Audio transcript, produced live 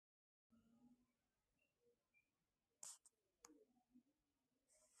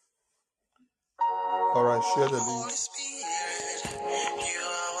Alright, share the link. Holy Spirit, you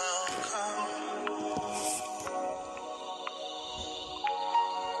are welcome.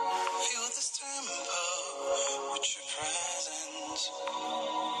 Fill this temple with your presence.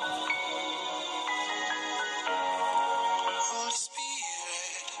 Holy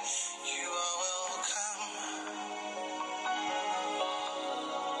Spirit, you are welcome.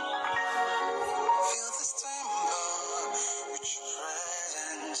 Fill this temple with your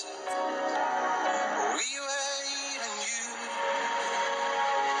presence. We wait on you,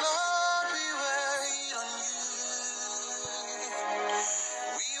 Lord, we wait on you.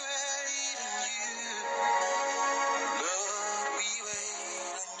 We wait on you, Lord, we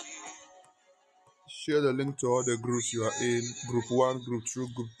wait on you. Share the link to all the groups you are in. Group 1, Group 2,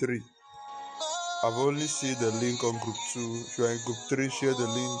 Group 3. I've only seen the link on Group 2. If you are in Group 3, share the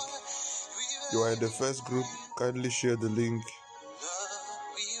link. You are in the first group, kindly share the link.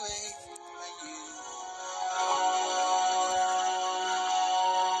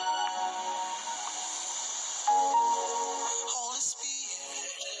 Holy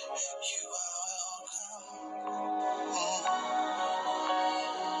Spirit, you are welcome.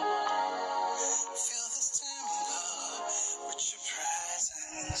 Fill this temple with your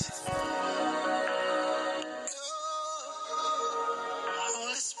presence.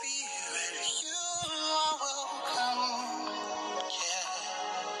 Holy Spirit, you are welcome. Yeah.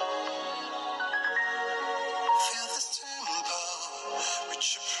 Fill this temple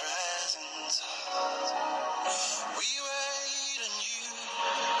with your presence. We wait on you,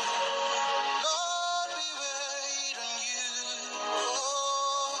 Lord. We wait on you.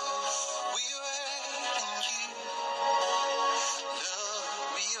 Oh, we wait on you,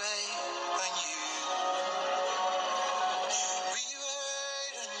 Lord. We wait on you. We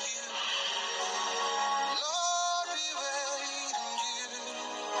wait on you, Lord. We wait on you.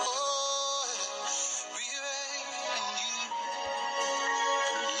 Oh, we wait on you, Lord.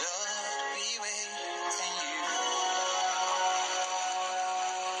 We wait on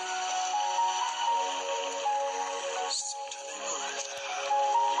you.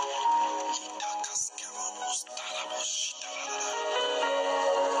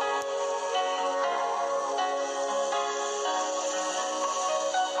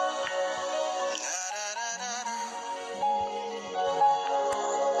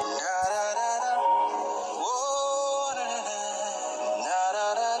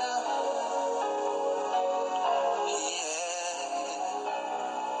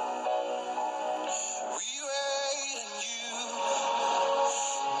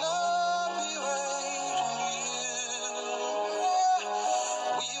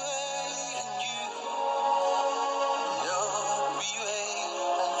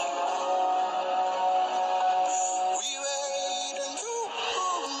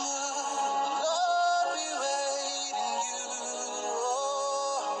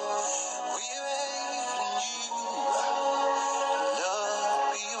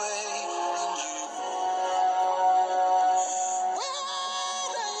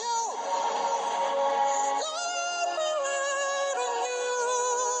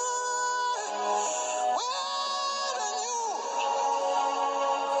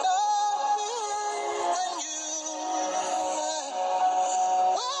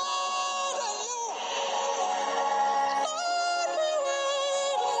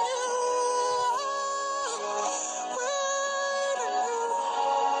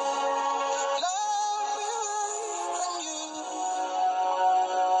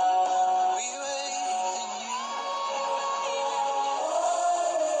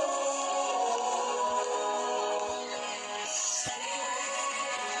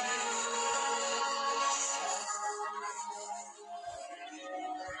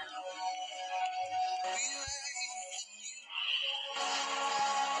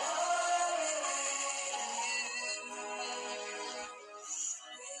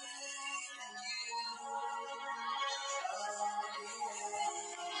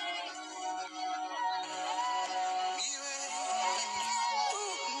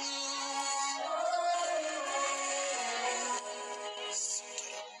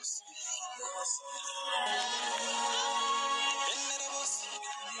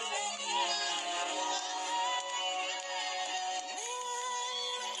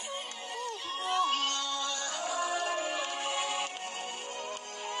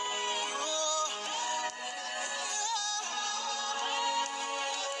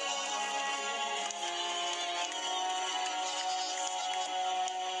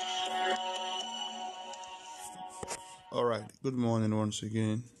 Alright, good morning once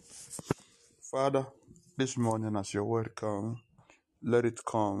again. Father, this morning as your word come, let it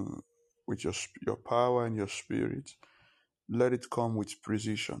come with your power and your spirit. Let it come with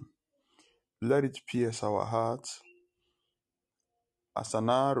precision. Let it pierce our hearts as an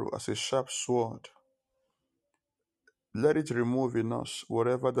arrow, as a sharp sword. Let it remove in us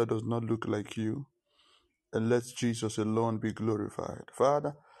whatever that does not look like you, and let Jesus alone be glorified.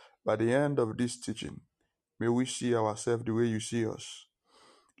 Father, by the end of this teaching, may we see ourselves the way you see us.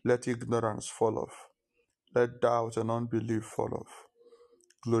 Let ignorance fall off. Let doubt and unbelief fall off.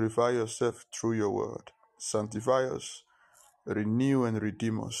 Glorify yourself through your word. Sanctify us, renew and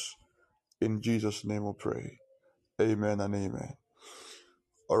redeem us. In Jesus' name we pray. Amen and amen.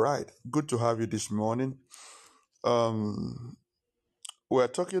 All right, good to have you this morning. We're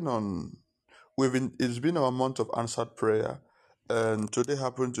talking on, it's been our month of answered prayer, and today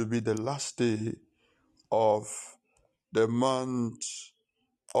happened to be the last day of the month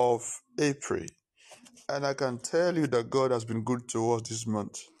of April. And I can tell you that God has been good to us this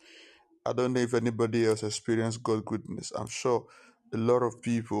month. I don't know if anybody else experienced God's goodness. I'm sure a lot of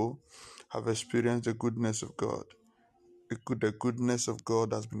people have experienced the goodness of God. The goodness of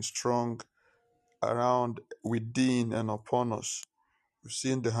God has been strong around, within, and upon us. We've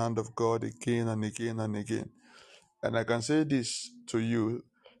seen the hand of God again and again and again. And I can say this to you.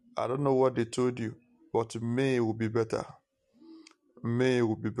 I don't know what they told you, but May will be better. May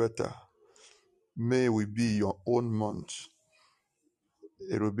will be better. May will be your own month.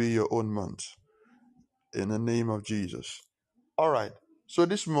 It will be your own month. In the name of Jesus. All right. So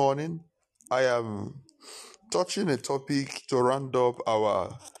this morning, I am touching a topic to round up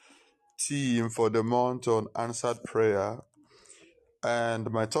our theme for the month on answered prayer. And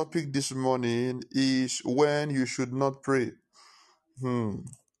my topic this morning is when you should not pray. When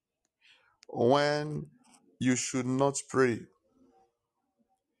you should not pray.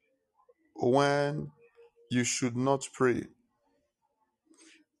 When you should not pray.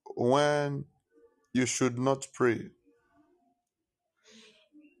 When you should not pray.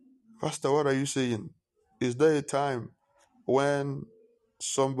 Pastor, what are you saying? Is there a time when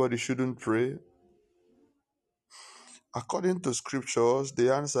somebody shouldn't pray? According to scriptures,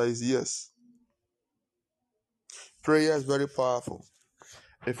 the answer is yes. Prayer is very powerful.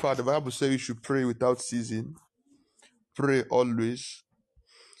 In fact, the Bible says you should pray without ceasing. Pray always.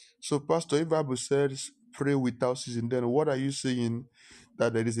 So, Pastor, if the Bible says pray without ceasing, then what are you saying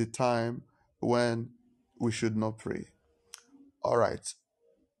that there is a time when we should not pray? All right.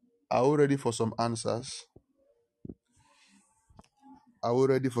 Are we ready for some answers? Are we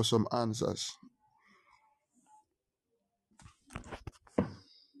ready for some answers?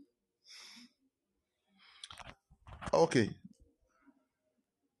 Okay.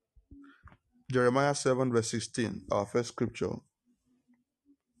 Jeremiah 7 verse 16, our first scripture.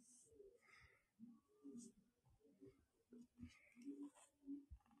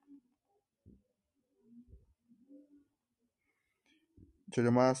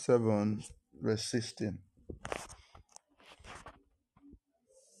 Jeremiah 7 verse 16.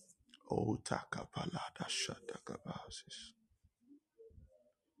 Oh, takapalada shatakabasis.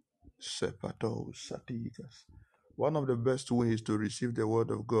 Sepatos satitas. One of the best ways to receive the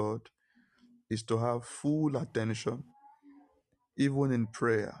word of God is to have full attention, even in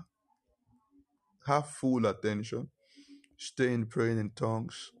prayer. Have full attention. Stay in praying in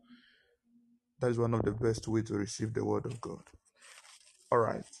tongues. That is one of the best ways to receive the word of God. All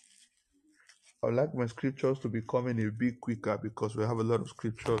right. I would like my scriptures to be coming a bit quicker because we have a lot of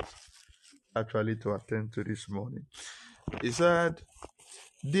scriptures actually to attend to this morning. He said,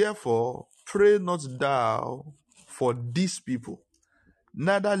 therefore, pray not thou for these people,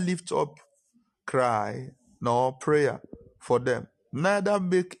 neither lift up cry nor prayer for them, neither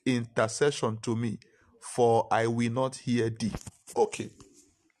make intercession to me, for I will not hear thee. Okay.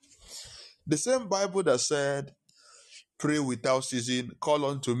 The same Bible that said, pray without ceasing, call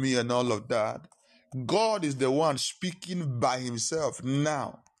unto me and all of that, God is the one speaking by himself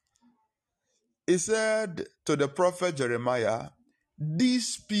now. He said to the prophet Jeremiah,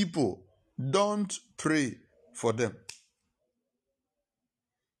 these people, don't pray for them.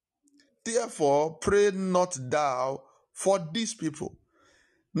 Therefore, pray not thou for these people,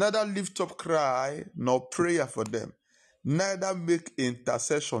 neither lift up cry nor prayer for them, neither make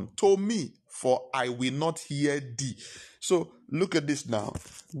intercession to me, for I will not hear thee. So look at this now.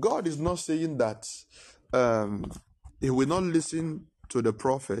 God is not saying that he will not listen to the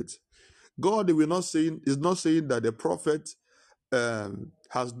prophet. God is not saying that the prophet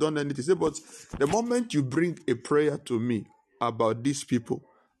has done anything. Say, but the moment you bring a prayer to me about these people,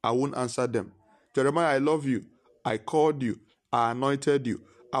 I won't answer them. Jeremiah, I love you. I called you. I anointed you.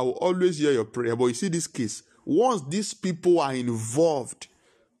 I will always hear your prayer. But you see this case, once these people are involved,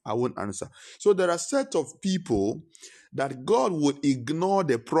 I won't answer. So there are set of people that God would ignore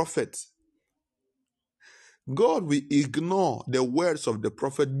the prophet. God will ignore the words of the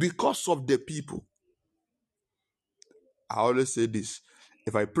prophet because of the people. I always say this.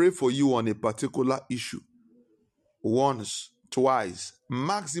 If I pray for you on a particular issue, once, twice,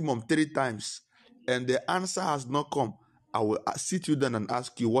 maximum 3 times, and the answer has not come, I will sit you down and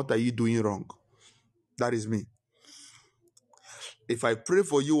ask you, what are you doing wrong? That is me. If I pray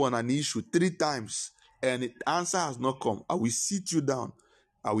for you on an issue 3 times and the answer has not come, I will sit you down.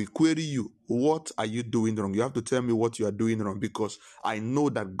 I will query you. What are you doing wrong? You have to tell me what you are doing wrong, because I know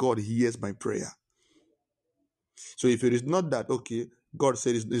that God hears my prayer. So if it is not that, okay, God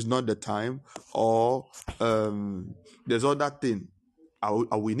said it's not the time, or there's other thing, I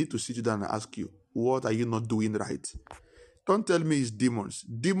will need to sit you down and ask you, what are you not doing right? Don't tell me it's demons.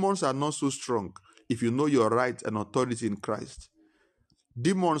 Demons are not so strong if you know your right and authority in Christ.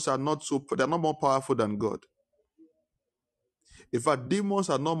 Demons are they're not more powerful than God. In fact, demons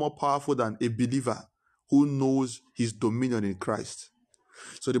are not more powerful than a believer who knows his dominion in Christ.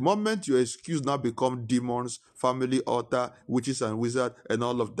 So the moment your excuse now become demons, family altar, witches and wizards, and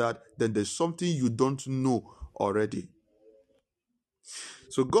all of that, then there's something you don't know already.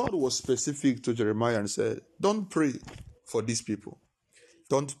 So God was specific to Jeremiah and said, don't pray for these people.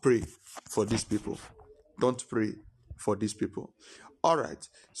 Don't pray for these people. Don't pray for these people. All right.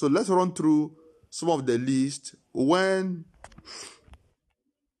 So let's run through some of the list when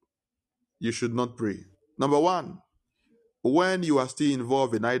you should not pray. Number 1, when you are still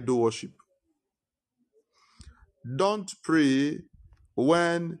involved in idol worship. Don't pray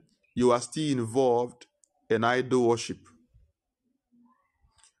when you are still involved in idol worship.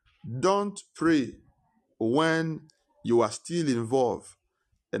 Don't pray when you are still involved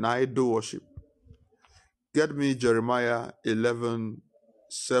in idol worship. Get me Jeremiah 11,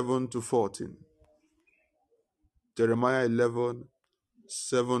 7 to 14. Jeremiah 11,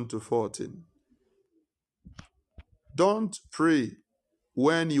 7 to 14. Don't pray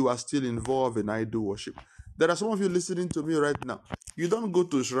when you are still involved in idol worship. There are some of you listening to me right now. You don't go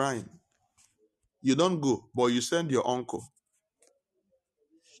to shrine. You don't go, but you send your uncle.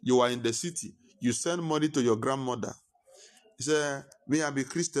 You are in the city. You send money to your grandmother. You say, me, I be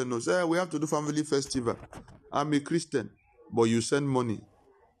Christian. No, say, we have to do family festival. I'm a Christian, but you send money.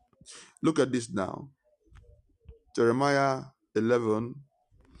 Look at this now. Jeremiah 11,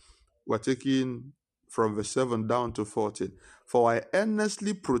 we're taking from verse 7 down to 14. For I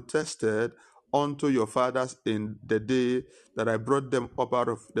earnestly protested unto your fathers in the day that I brought them up out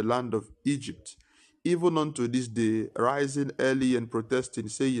of the land of Egypt, even unto this day, rising early and protesting,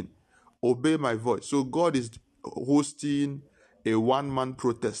 saying, obey my voice. So God is hosting a one-man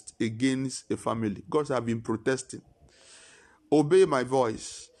protest against a family. God has been protesting. Obey my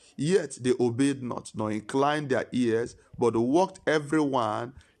voice. Yet they obeyed not, nor inclined their ears, but walked every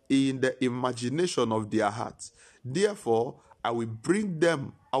one in the imagination of their hearts. Therefore, I will bring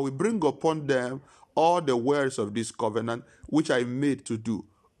upon them all the words of this covenant, which I made to do,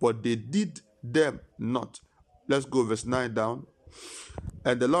 but they did them not. Let's go verse 9 down.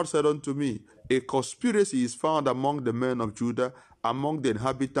 And the Lord said unto me, a conspiracy is found among the men of Judah, among the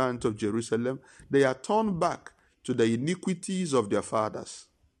inhabitants of Jerusalem. They are turned back to the iniquities of their fathers,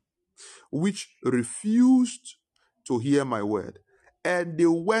 which refused to hear my word. And they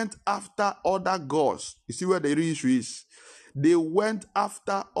went after other gods. You see where the real issue is? They went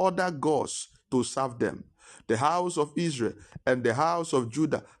after other gods to serve them. The house of Israel and the house of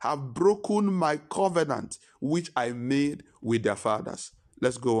Judah have broken my covenant, which I made with their fathers.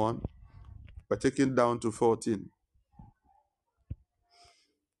 Let's go on. We're taking down to 14.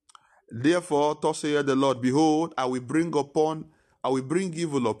 Therefore, thus saith the Lord, behold, I will bring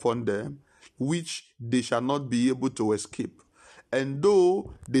evil upon them, which they shall not be able to escape. And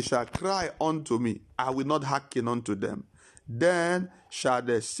though they shall cry unto me, I will not hearken unto them. Then shall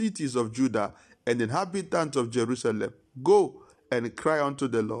the cities of Judah and the inhabitants of Jerusalem go and cry unto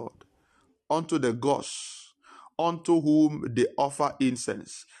the Lord, unto the gods, unto whom they offer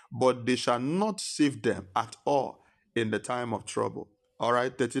incense, but they shall not save them at all in the time of trouble. All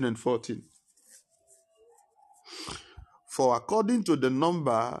right, 13 and 14. For according to the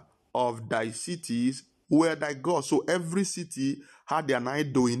number of thy cities were thy gods. So every city had an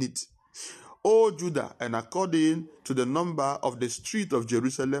idol in it. O Judah, and according to the number of the street of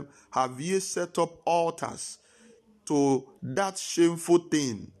Jerusalem, have ye set up altars to that shameful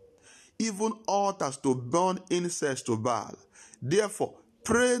thing, even altars to burn incense to Baal. Therefore,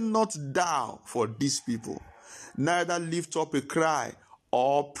 pray not thou for these people, neither lift up a cry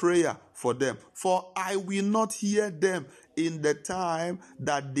or prayer for them, for I will not hear them in the time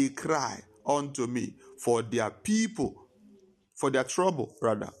that they cry unto me for their people, for their trouble,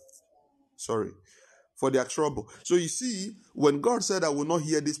 rather. Sorry. For their trouble. So you see, when God said, I will not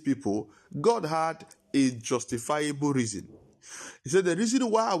hear these people, God had a justifiable reason. He said, the reason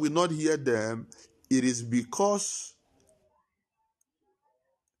why I will not hear them, it is because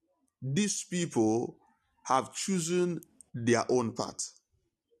these people have chosen their own path.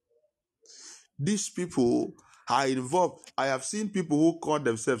 These people are involved. I have seen people who call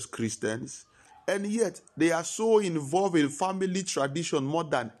themselves Christians, and yet they are so involved in family tradition more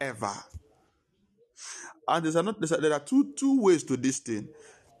than ever. And there are two ways to this thing.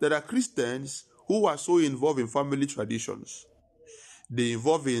 There are Christians who are so involved in family traditions. They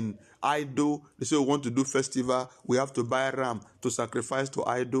involve in idol. They say we want to do festival. We have to buy ram to sacrifice to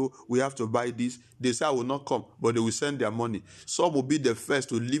idol. We have to buy this. They say I will not come, but they will send their money. Some will be the first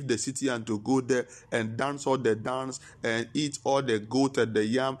to leave the city and to go there and dance all the dance and eat all the goat and the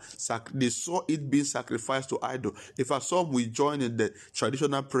yam. They saw it being sacrificed to idol. If some will join in the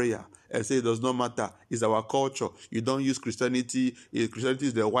traditional prayer and say it does not matter, it's our culture. You don't use Christianity. Christianity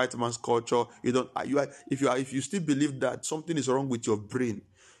is the white man's culture. If you still believe that, something is wrong with your brain.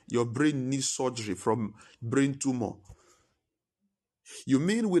 Your brain needs surgery from brain tumor. You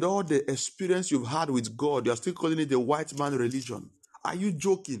mean with all the experience you've had with God, you're still calling it the white man religion? Are you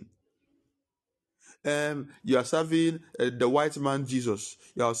joking? You are serving the white man Jesus.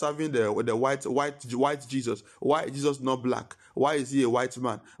 You are serving the white Jesus. Why is Jesus not black? Why is he a white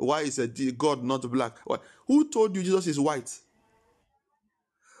man? Why is God not black? Who told you Jesus is white?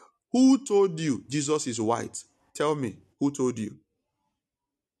 Who told you Jesus is white? Tell me, who told you?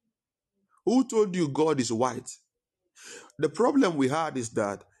 Who told you God is white? The problem we had is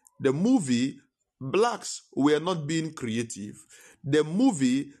that the movie, blacks were not being creative. The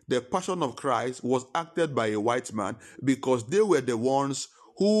movie, The Passion of Christ, was acted by a white man because they were the ones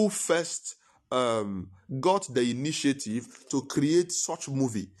who first got the initiative to create such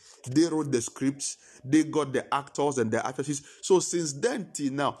movie. They wrote the scripts, they got the actors and the actresses. So since then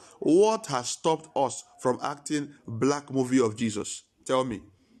till now, what has stopped us from acting black movie of Jesus? Tell me.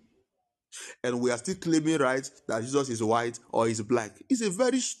 And we are still claiming rights that Jesus is white or is black. It's a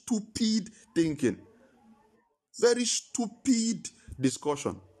very stupid thinking. Very stupid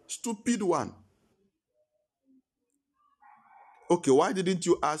discussion. Stupid one. Okay, why didn't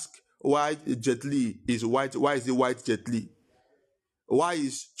you ask why Jet Li is white? Why is he white Jet Li? Why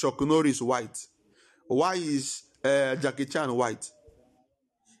is Chuck Norris white? Why is Jackie Chan white?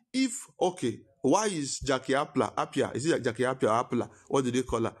 Why is Jackie Appiah? Is it Jackie Appiah? What do they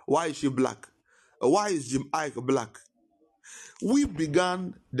call her? Why is she black? Why is Jim Ike black? We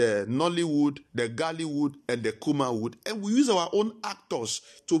began the Nollywood, the Gollywood, and the Kumawood, and we use our own actors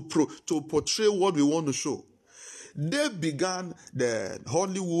to portray what we want to show. They began the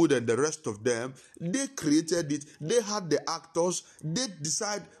Hollywood and the rest of them. They created it. They had the actors. They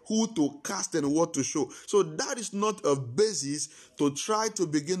decide who to cast and what to show. So that is not a basis to try to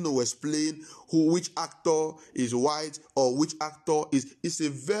begin to explain which actor is white or which actor is. It's a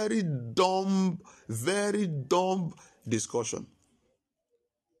very dumb discussion.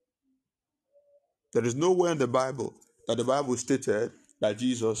 There is nowhere in the Bible that the Bible stated that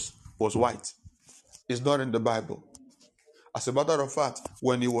Jesus was white. It's not in the Bible. As a matter of fact,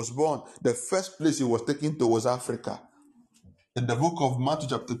 when he was born, the first place he was taken to was Africa. In the book of Matthew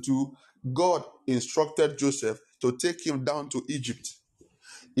chapter 2, God instructed Joseph to take him down to Egypt.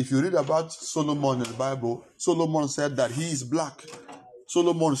 If you read about Solomon in the Bible, Solomon said that he is black.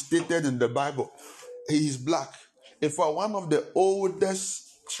 Solomon stated in the Bible, he is black. If one of the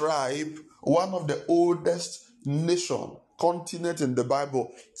oldest tribe, one of the oldest nation, continent in the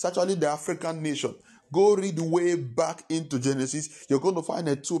Bible, it's actually the African nation. Go read way back into Genesis. You're going to find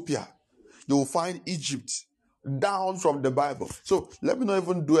Ethiopia. You will find Egypt down from the Bible. So let me not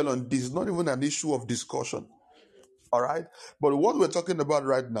even dwell on this. It's not even an issue of discussion. All right? But what we're talking about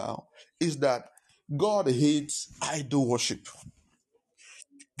right now is that God hates idol worship.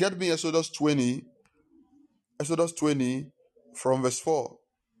 Get me Exodus 20 from verse 4.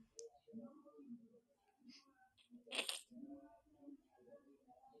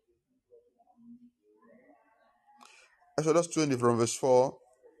 Exodus 20 from verse 4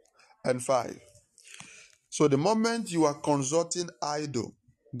 and 5. So the moment you are consulting idol,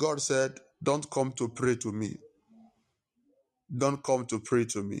 God said, don't come to pray to me. Don't come to pray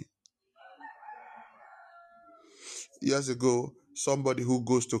to me. Years ago, somebody who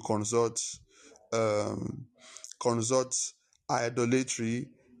goes to consult idolatry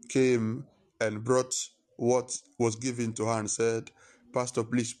came and brought what was given to her and said, Pastor,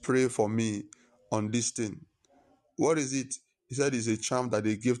 please pray for me on this thing. What is it? He said it's a charm that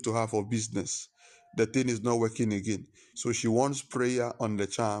they give to her for business. The thing is not working again. So she wants prayer on the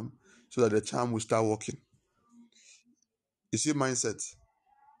charm so that the charm will start working. You see mindset.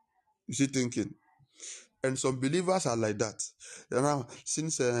 You see thinking. And some believers are like that. Now,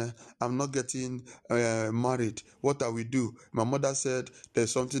 since I'm not getting married, what I will do? My mother said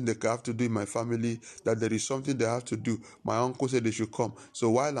there's something they have to do in my family, that there is something they have to do. My uncle said they should come.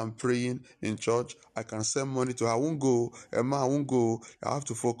 So while I'm praying in church, I can send money to her. I won't go. Emma, I won't go. I have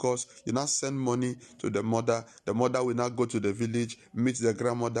to focus. You now send money to the mother. The mother will now go to the village, meet the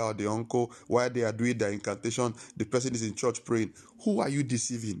grandmother or the uncle. While they are doing their incantation, the person is in church praying. Who are you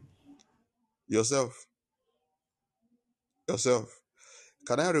deceiving? Yourself.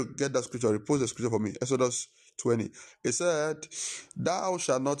 Can I get that scripture? Repost the scripture for me. Exodus 20. It said, "Thou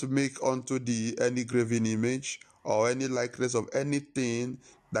shalt not make unto thee any graven image or any likeness of anything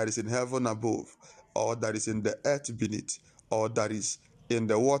that is in heaven above, or that is in the earth beneath, or that is in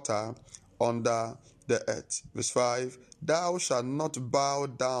the water under the earth." Verse 5. "Thou shalt not bow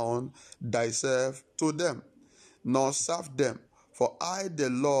down thyself to them, nor serve them. For I, the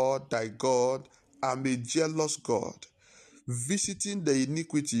Lord thy God, am a jealous God, visiting the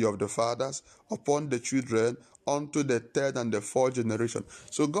iniquity of the fathers upon the children unto the third and the fourth generation."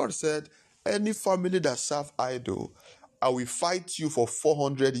 So God said, any family that serve idol, I will fight you for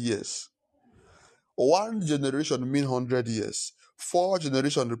 400 years. One generation means 100 years. 4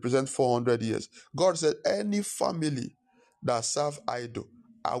 generations represent 400 years. God said, any family that serve idol,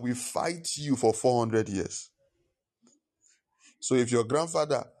 I will fight you for 400 years. So if your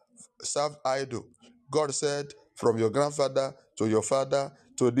grandfather served idol, God said, from your grandfather to your father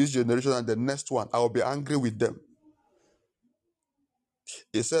to this generation and the next one, I will be angry with them.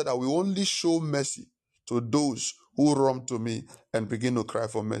 He said, I will only show mercy to those who run to me and begin to cry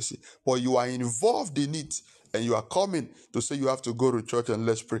for mercy. But you are involved in it and you are coming to say you have to go to church and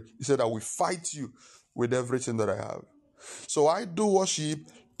let's pray. He said, I will fight you with everything that I have. So idol worship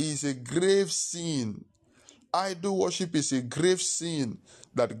is a grave sin. Idol worship is a grave sin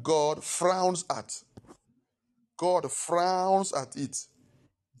that God frowns at. God frowns at it.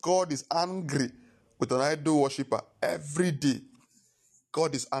 God is angry with an idol worshiper every day.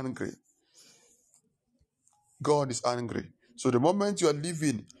 God is angry. God is angry. So the moment you are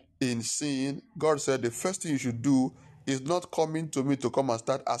living in sin, God said the first thing you should do is not coming to me to come and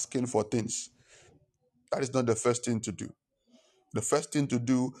start asking for things. That is not the first thing to do. The first thing to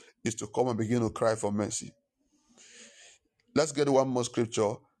do is to come and begin to cry for mercy. Let's get one more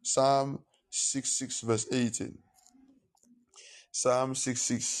scripture. Psalm 66 verse 18. Psalm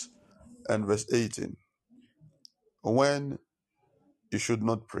 66 and verse 18. When you should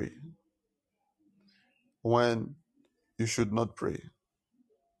not pray. When you should not pray.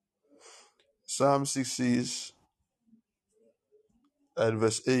 Psalm 66 and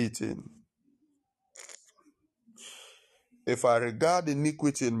verse 18. If I regard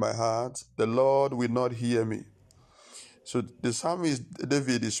iniquity in my heart, the Lord will not hear me. So the psalmist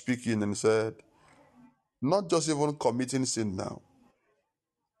David is speaking and said, not just even committing sin now.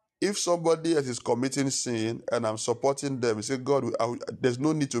 If somebody else is committing sin and I'm supporting them, you say, God, there's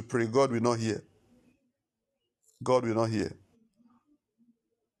no need to pray. God will not hear. God will not hear.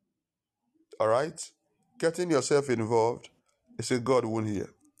 All right? Getting yourself involved, you say, God won't hear.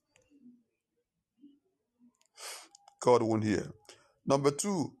 God won't hear. Number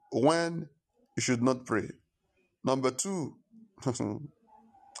 2, when you should not pray. Number 2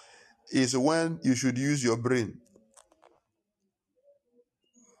 is when you should use your brain.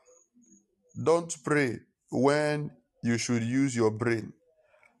 Don't pray when you should use your brain.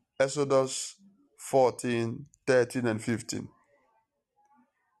 Exodus 14, 13 and 15.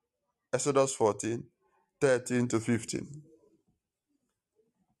 Exodus 14, 13 to 15.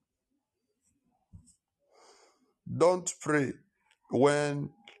 Don't pray when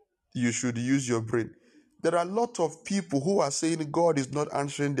you should use your brain. There are a lot of people who are saying God is not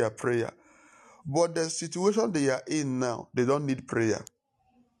answering their prayer. But the situation they are in now, they don't need prayer.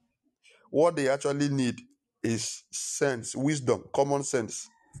 What they actually need is sense, wisdom, common sense.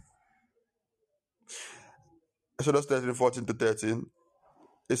 Exodus 13, 14 to 13.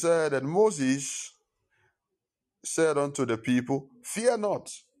 It said, and Moses said unto the people, fear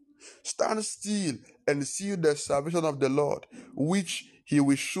not, stand still and see the salvation of the Lord, which he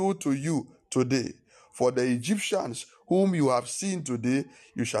will show to you today. For the Egyptians whom you have seen today,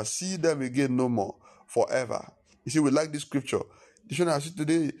 you shall see them again no more forever. You see, we like this scripture. The children I see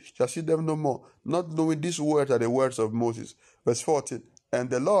today shall see them no more, not knowing these words are the words of Moses. Verse 14, and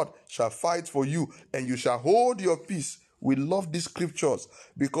the Lord shall fight for you, and you shall hold your peace We love these scriptures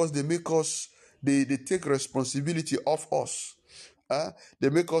because they make us, they take responsibility off us. They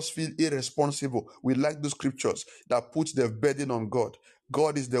make us feel irresponsible. We like those scriptures that put the burden on God.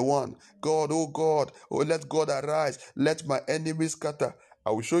 God is the one. God, oh, let God arise. Let my enemies scatter.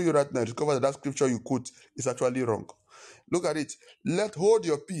 I will show you right now. Discover that scripture you quote is actually wrong. Look at it. Let hold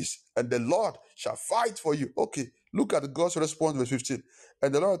your peace, and the Lord shall fight for you. Okay, look at God's response, verse 15.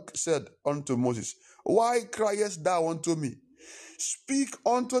 And the Lord said unto Moses, why criest thou unto me? Speak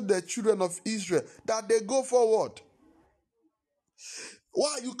unto the children of Israel that they go forward.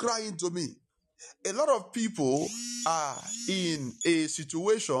 Why are you crying to me? A lot of people are in a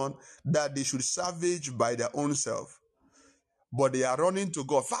situation that they should salvage by their own self, but they are running to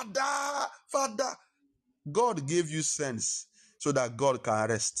God. Father, God gave you sense so that God can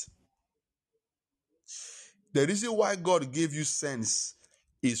rest. The reason why God gave you sense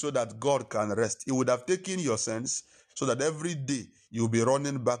is so that God can rest. He would have taken your sense so that every day you'll be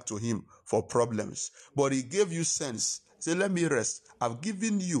running back to Him for problems. But He gave you sense. Say, let me rest. I've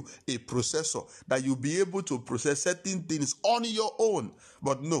given you a processor that you'll be able to process certain things on your own.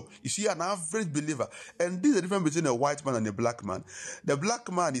 But no, you see, an average believer, and this is the difference between a white man and a black man. The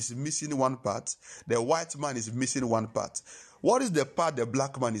black man is missing one part, the white man is missing one part. What is the part the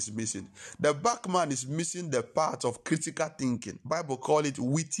black man is missing? The black man is missing the part of critical thinking. Bible call it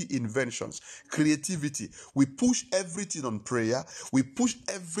witty inventions, creativity. We push everything on prayer. We push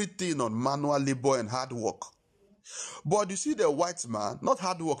everything on manual labor and hard work. But you see the white man, not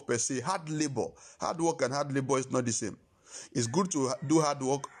hard work per se, hard labor. Hard work and hard labor is not the same. It's good to do hard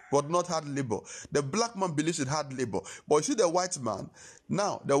work, but not hard labor. The black man believes in hard labor. But you see the white man,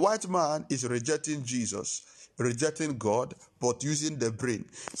 now the white man is rejecting Jesus, rejecting God, but using the brain.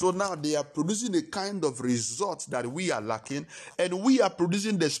 So now they are producing a kind of result that we are lacking, and we are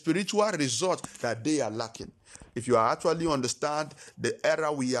producing the spiritual result that they are lacking. If you actually understand the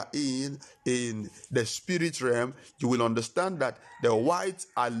era we are in the spirit realm, you will understand that the whites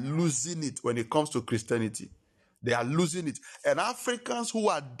are losing it when it comes to Christianity. They are losing it. And Africans who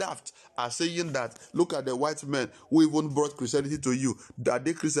are daft are saying that, look at the white men who even brought Christianity to you. Are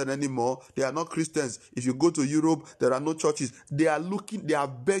they Christian anymore? They are not Christians. If you go to Europe, there are no churches. They are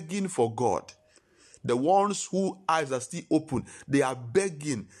begging for God. The ones whose eyes are still open, they are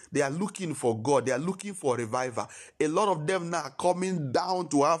begging, they are looking for God, they are looking for revival. A lot of them now are coming down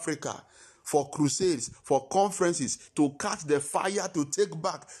to Africa for crusades, for conferences, to catch the fire to take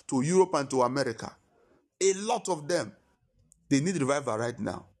back to Europe and to America. A lot of them, they need revival right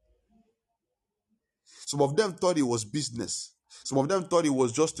now. Some of them thought it was business. Some of them thought it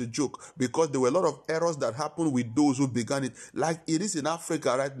was just a joke because there were a lot of errors that happened with those who began it, like it is in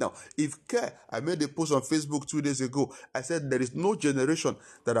Africa right now. I made a post on Facebook 2 days ago. I said there is no generation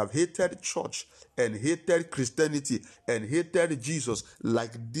that have hated church and hated Christianity and hated Jesus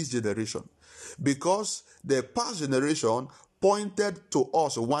like this generation. Because the past generation pointed to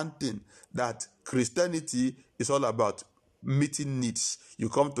us one thing, that Christianity is all about meeting needs. You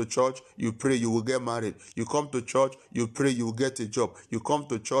come to church, you pray, you will get married. You come to church, you pray, you will get a job. You come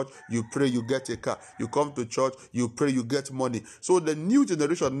to church, you pray, you get a car. You come to church, you pray, you get money. So the new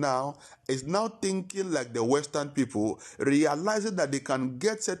generation now is now thinking like the Western people, realizing that they can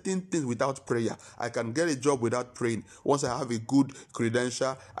get certain things without prayer. I can get a job without praying. Once I have a good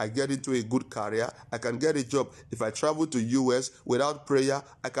credential, I get into a good career, I can get a job. If I travel to US without prayer,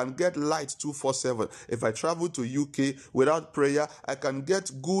 I can get light 24/7. If I travel to UK without prayer, I can get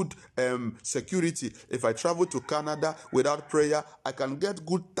good security. If I travel to Canada without prayer, I can get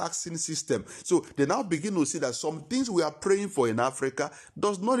good taxing system. So they now begin to see that some things we are praying for in Africa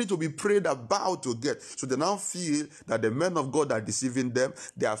does not need to be prayed about to get. So they now feel that the men of God are deceiving them.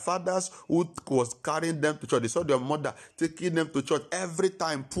 Their fathers who was carrying them to church, they saw their mother taking them to church every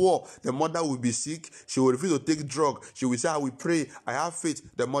time poor. The mother will be sick. She will refuse to take drug. She will say, I will pray, I have faith.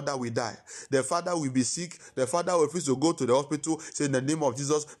 The mother will die. The father will be sick. The father will refuse to go to the hospital, say in the name of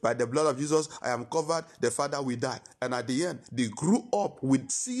Jesus, by the blood of Jesus, I am covered. The father will die. And at the end, they grew up with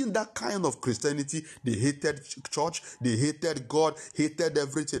seeing that kind of Christianity. They hated church. They hated God, hated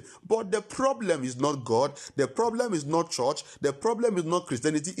everything. But the problem is not God. The problem is not church. The problem is not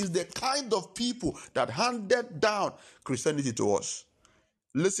Christianity. It's the kind of people that handed down Christianity to us.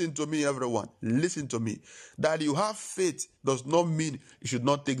 Listen to me, everyone. Listen to me. That you have faith does not mean you should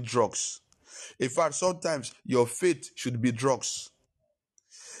not take drugs. In fact, sometimes your faith should be drugs.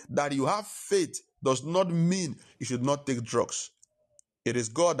 That you have faith does not mean you should not take drugs. It is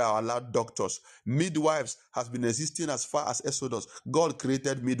God that allowed doctors. Midwives has been existing as far as Exodus. God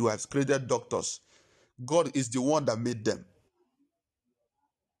created midwives, created doctors. God is the one that made them.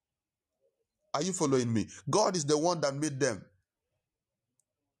 Are you following me? God is the one that made them.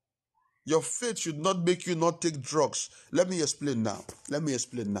 Your faith should not make you not take drugs. Let me explain now.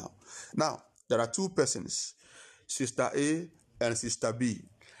 Now, there are two persons, Sister A and Sister B,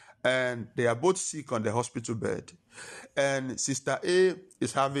 and they are both sick on the hospital bed. And Sister A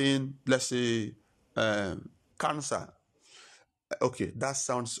is having, let's say, cancer. Okay, that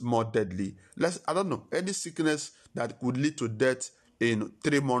sounds more deadly. I don't know, any sickness that could lead to death in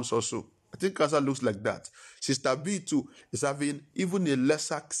 3 months or so. I think cancer looks like that. Sister B too is having even a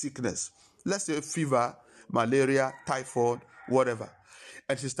lesser sickness. Let's say fever, malaria, typhoid, whatever.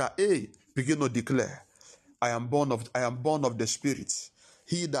 And Sister A begin to declare, I am born of the Spirit.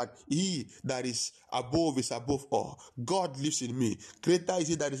 He that is above all. God lives in me. Greater is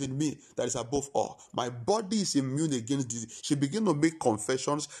he that is in me that is above all. My body is immune against disease. She begin to make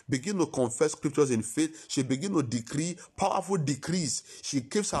confessions, begin to confess scriptures in faith. She begin to decree powerful decrees. She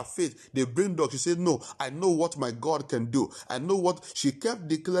keeps her faith. They bring dogs. She said, no, I know what my God can do. I know what. She kept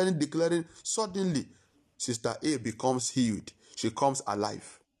declaring. Suddenly, Sister A becomes healed. She comes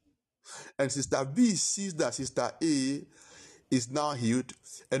alive. And Sister B sees that Sister A is now healed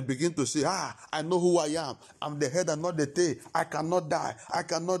and begin to say, I know who I am. I'm the head and not the tail. I cannot die. I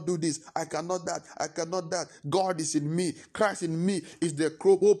cannot do this. I cannot that. I cannot that. God is in me. Christ in me is the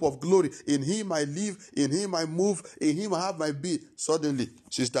hope of glory. In him I live. In him I move. In him I have my being. Suddenly,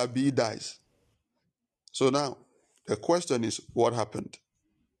 Sister B dies. So now, the question is, what happened?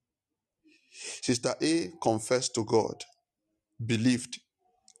 Sister A confessed to God, believed,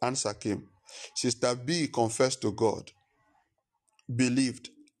 answer came. Sister B confessed to God, believed,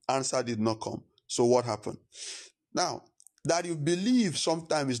 answer did not come. So what happened? Now, that you believe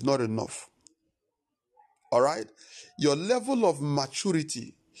sometimes is not enough. All right? Your level of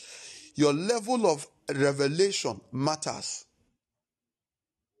maturity, your level of revelation matters.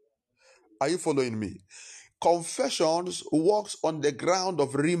 Are you following me? Confessions works on the ground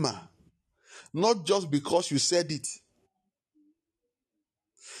of Rhema, not just because you said it.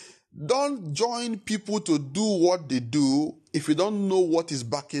 Don't join people to do what they do if you don't know what is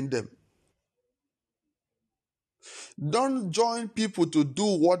backing them. Don't join people to do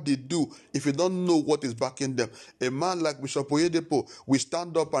what they do if you don't know what is backing them. A man like Bishop Oyedepo, we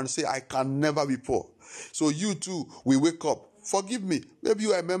stand up and say, I can never be poor. So you too, we wake up. Forgive me. Maybe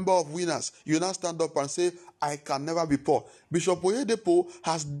you are a member of Winners. You now stand up and say, I can never be poor. Bishop Oyedepo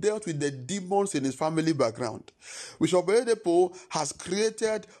has dealt with the demons in his family background. Bishop Oyedepo has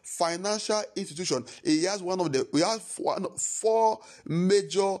created financial institutions. We have 4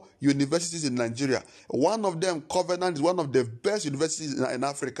 major universities in Nigeria. One of them, Covenant, is one of the best universities in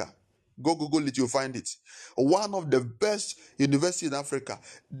Africa. Go Google it, you'll find it. One of the best universities in Africa.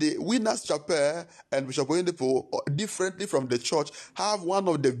 The Winners Chapel and Bishop Oyedepo, differently from the church, have one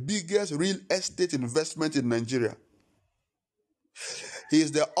of the biggest real estate investments in Nigeria. He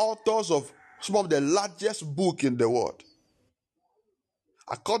is the author of some of the largest books in the world.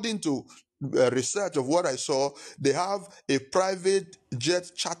 According to research of what I saw, they have a private jet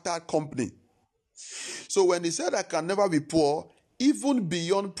charter company. So when he said, I can never be poor, even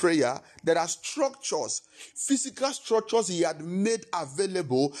beyond prayer, there are structures, physical structures he had made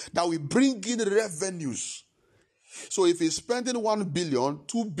available that will bring in revenues. So if he's spending 1 billion,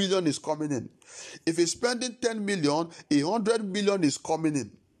 2 billion is coming in. If he's spending 10 million, 100 million is coming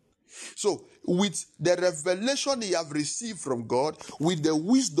in. So with the revelation he have received from God, with the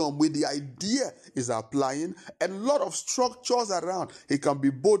wisdom, with the idea he's applying, and a lot of structures around, he can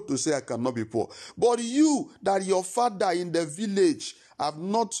be bold to say, I cannot be poor. But you, that your father in the village have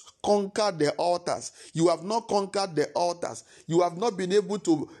not conquered the altars. You have not conquered the altars. You have not been able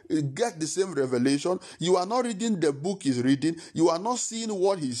to get the same revelation. You are not reading the book he's reading. You are not seeing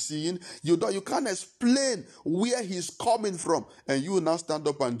what he's seeing. You can't explain where he's coming from. And you now stand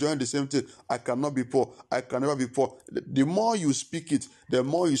up and join the same thing. I cannot be poor. I can never be poor. The more you speak it, the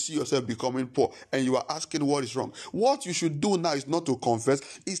more you see yourself becoming poor. And you are asking what is wrong. What you should do now is not to confess,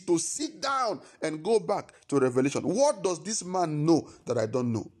 is to sit down and go back to revelation. What does this man know that I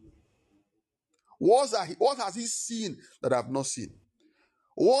don't know? What has he seen that I have not seen?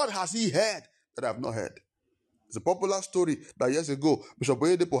 What has he heard that I have not heard? It's a popular story that years ago, Bishop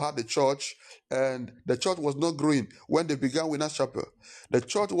Oyedepo had a church and the church was not growing. When they began Winners Chapel, the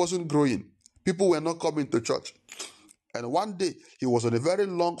church wasn't growing. People were not coming to church. And one day, he was on a very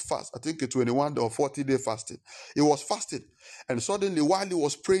long fast, I think a 21 or 40-day fasting. He was fasting. And suddenly, while he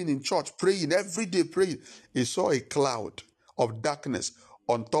was praying in church, praying, every day praying, he saw a cloud of darkness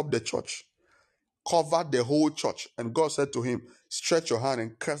on top of the church, covered the whole church. And God said to him, stretch your hand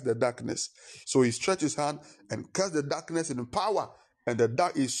and curse the darkness. So he stretched his hand and cursed the darkness in power. And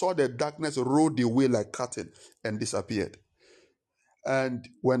he saw the darkness rolled away like curtain and disappeared. And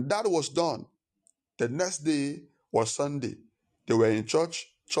when that was done, the next day was Sunday. They were in church.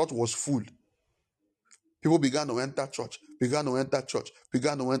 Church was full. People began to enter church, began to enter church,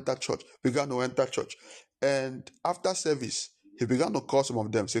 began to enter church, began to enter church. And after service, he began to call some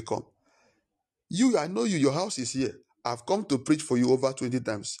of them, say, come. You, I know you, your house is here. I've come to preach for you over 20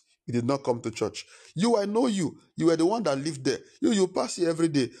 times. You did not come to church. You, I know you. You were the one that lived there. You pass here every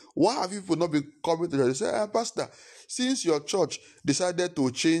day. Why have you people not been coming to church? They say, Pastor, since your church decided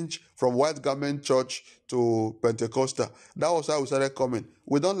to change from white garment church to Pentecostal, that was how we started coming.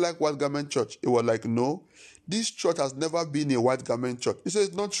 We don't like white garment church. It was like, no, this church has never been a white garment church. He says,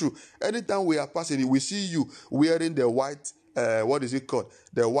 it's not true. Anytime we are passing it, we see you wearing the white what is it called?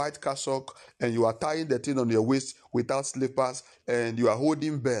 The white cassock, and you are tying the thing on your waist without slippers, and you are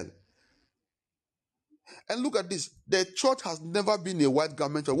holding bell. And look at this. The church has never been a white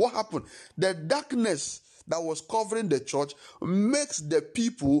garment church. What happened? The darkness that was covering the church makes the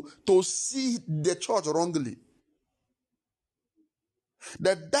people to see the church wrongly.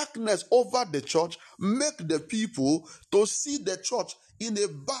 The darkness over the church make the people to see the church in a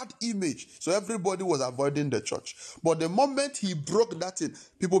bad image. So everybody was avoiding the church. But the moment he broke that in,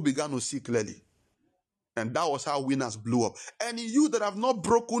 people began to see clearly. And that was how winners blew up. And you that have not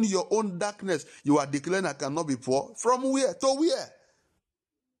broken your own darkness, you are declaring I cannot be poor. From where? To where?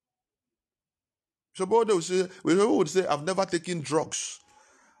 Somebody would say, I've never taken drugs.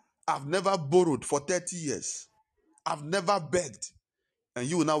 I've never borrowed for 30 years. I've never begged. And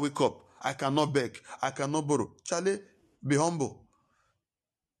you will now wake up. I cannot beg. I cannot borrow. Charlie, be humble.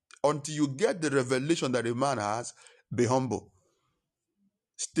 Until you get the revelation that a man has, be humble.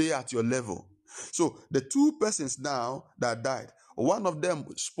 Stay at your level. So the two persons now that died, one of them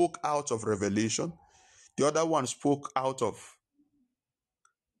spoke out of revelation. The other one spoke out of,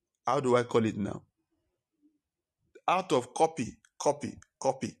 how do I call it now? Out of copy,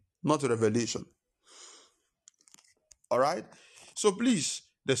 not revelation. All right? So please,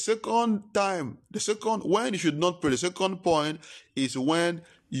 when you should not pray, the second point is when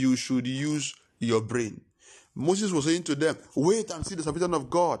you should use your brain. Moses was saying to them, wait and see the salvation of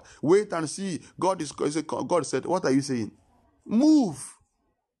God. Wait and see. God said, what are you saying? Move.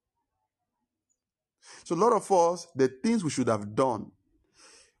 So a lot of us, the things we should have done,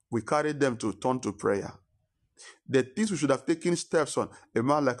 we carried them to turn to prayer. The things we should have taken steps on. A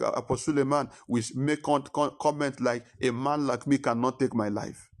man like Apostle Suleiman, we make comment like, a man like me cannot take my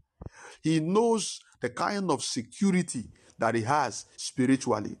life. He knows the kind of security that he has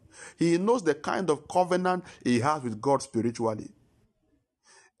spiritually. He knows the kind of covenant he has with God spiritually.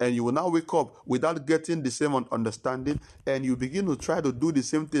 And you will now wake up without getting the same understanding, and you begin to try to do the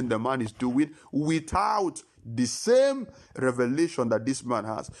same thing the man is doing without the same revelation that this man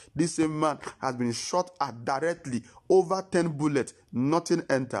has. This same man has been shot at directly, over 10 bullets, nothing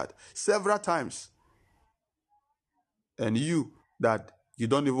entered, several times. And you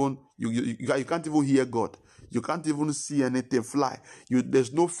don't even, you can't even hear God. You can't even see anything fly.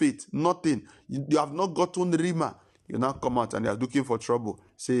 There's no faith, nothing. You have not gotten Rima. You now come out and you are looking for trouble.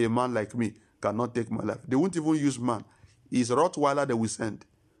 Say, a man like me cannot take my life. They won't even use man. It's Rottweiler they will send.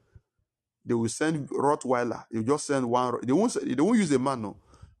 They will send Rottweiler. You just send one. They won't use a man, no.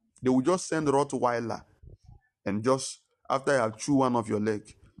 They will just send Rottweiler. And just after you have chewed one of your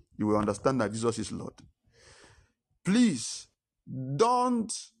leg, you will understand that Jesus is Lord. Please, don't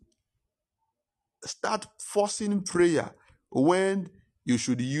start forcing prayer when you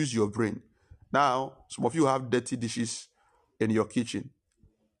should use your brain. Now, some of you have dirty dishes in your kitchen.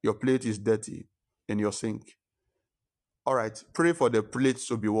 Your plate is dirty in your sink. All right, pray for the plates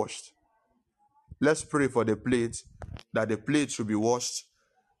to be washed. Let's pray for the plate, that the plate should be washed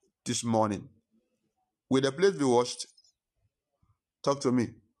this morning. Will the plate be washed? Talk to me.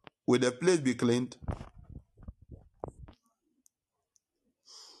 Will the plate be cleaned?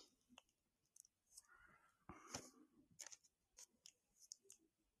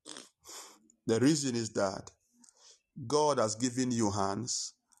 The reason is that God has given you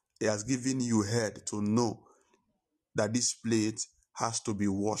hands. He has given you head to know that this plate has to be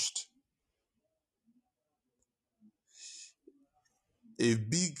washed. A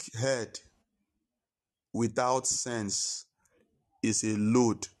big head without sense is a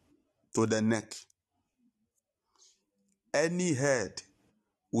load to the neck. Any head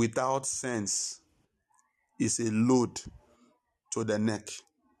without sense is a load to the neck.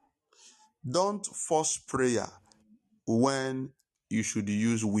 Don't force prayer when you should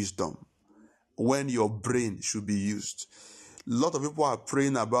use wisdom, when your brain should be used. A lot of people are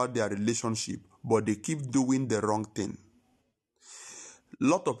praying about their relationship, but they keep doing the wrong thing. A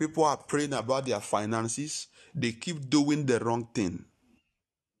lot of people are praying about their finances. They keep doing the wrong thing.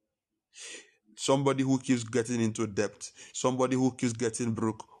 Somebody who keeps getting into debt, somebody who keeps getting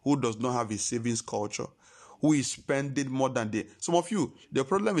broke, who does not have a savings culture, who is spending more than they. Some of you, the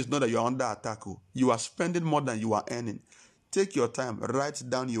problem is not that you're under attack. You are spending more than you are earning. Take your time, write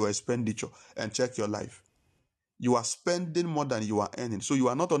down your expenditure, and check your life. You are spending more than you are earning. So you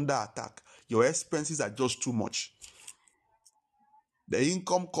are not under attack. Your expenses are just too much. The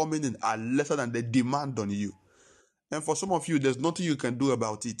income coming in are lesser than the demand on you. And for some of you, there's nothing you can do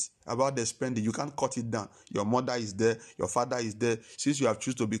about it, about the spending. You can't cut it down. Your mother is there. Your father is there. Since you have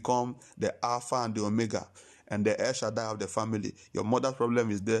chosen to become the Alpha and the Omega and the El Shaddai of the family, your mother's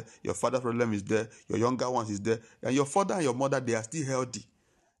problem is there. Your father's problem is there. Your younger ones is there. And your father and your mother, they are still healthy.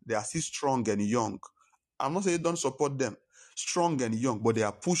 They are still strong and young. I'm not saying don't support them. Strong and young, but they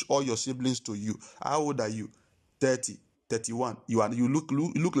have pushed all your siblings to you. How old are you? 30, 31. You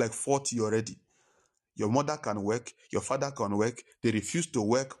look like 40 already. Your mother can work, your father can work. They refuse to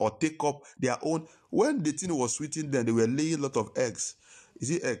work or take up their own. When the thing was sweeting them, they were laying a lot of eggs. Is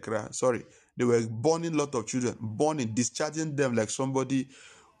it egg? Sorry. They were borning a lot of children, discharging them like somebody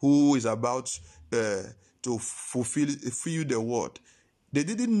who is about to fulfill the word. They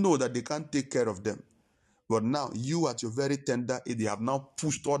didn't know that they can't take care of them. But now, you at your very tender age, they have now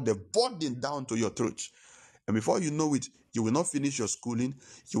pushed all the burden down to your throat. And before you know it, you will not finish your schooling,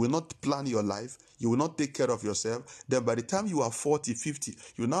 you will not plan your life, you will not take care of yourself. Then by the time you are 40, 50,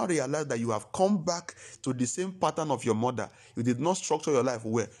 you now realize that you have come back to the same pattern of your mother. You did not structure your life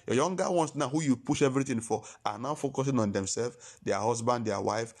well. Your younger ones now, who you push everything for, are now focusing on themselves, their husband, their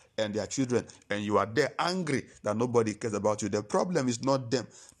wife, and their children. And you are there angry that nobody cares about you. The problem is not them.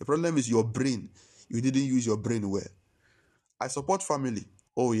 The problem is your brain. You didn't use your brain well. I support family.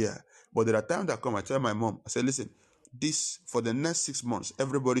 Oh, yeah. But there are times that come, I tell my mom, I say, listen, this, for the next 6 months,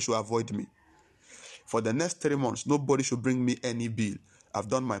 everybody should avoid me. For the next 3 months, nobody should bring me any bill. I've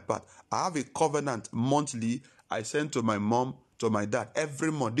done my part. I have a covenant monthly I send to my mom, to my dad,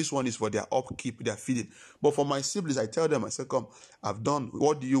 every month. This one is for their upkeep, their feeding. But for my siblings, I tell them, I say, come, I've done.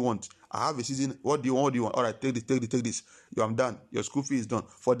 What do you want? I have a season. What do you want? What do you want? All right, take this. I'm done. Your school fee is done.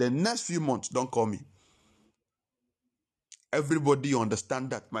 For the next few months, don't call me. Everybody understand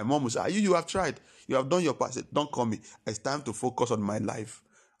that. My mom will say, you have tried. You have done your part. I said, don't call me. It's time to focus on my life.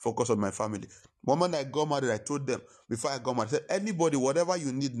 Focus on my family. The moment I got married, I told them, before I got married, I said, anybody, whatever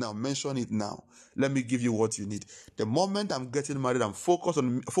you need now, mention it now. Let me give you what you need. The moment I'm getting married, I'm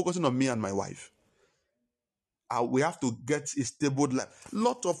focusing on me and my wife. We have to get a stable life. A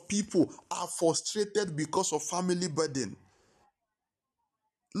lot of people are frustrated because of family burden.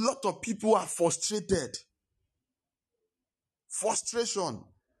 A lot of people are frustrated. Frustration.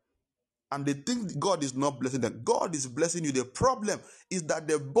 And they think God is not blessing them. God is blessing you. The problem is that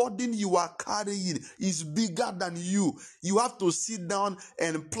the burden you are carrying is bigger than you. You have to sit down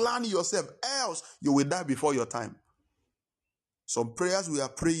and plan yourself. Else, you will die before your time. Some prayers we are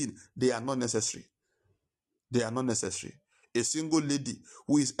praying, they are not necessary. They are not necessary. A single lady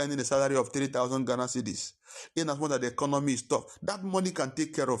who is earning a salary of 3,000 Ghana cedis, in as much as the economy is tough, that money can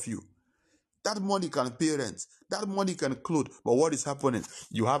take care of you. That money can pay rent. That money can clothe. But what is happening?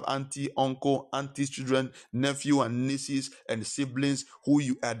 You have auntie, uncle, auntie's children, nephew and nieces and siblings who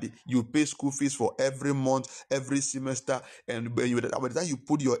you pay school fees for every month, every semester. And by the time you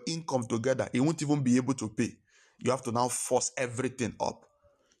put your income together, you won't even be able to pay. You have to now force everything up.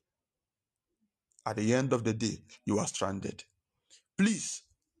 At the end of the day, you are stranded. Please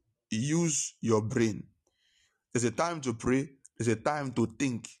use your brain. There's a time to pray. There's a time to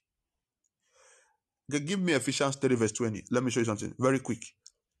think. Okay, give me Ephesians 3 verse 20. Let me show you something very quick.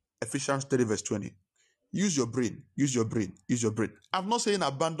 Ephesians 3 verse 20. Use your brain. Use your brain. Use your brain. I'm not saying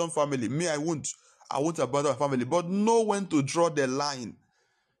abandon family. Me, I won't abandon family. But know when to draw the line.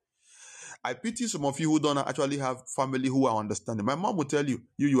 I pity some of you who don't actually have family who are understanding. My mom will tell you,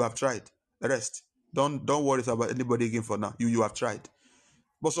 you have tried. Rest. Don't worry about anybody again for now. You have tried.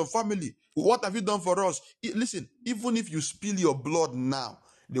 But some family, what have you done for us? Listen, even if you spill your blood now,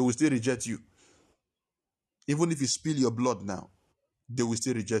 they will still reject you. Even if you spill your blood now, they will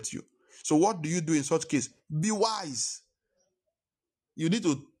still reject you. So what do you do in such case? Be wise. You need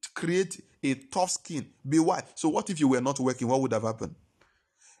to create a tough skin. Be wise. So what if you were not working? What would have happened?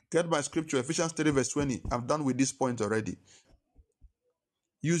 Get my scripture, Ephesians 3 verse 20. I'm done with this point already.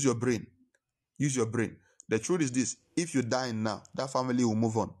 Use your brain. Use your brain. The truth is this. If you die now, that family will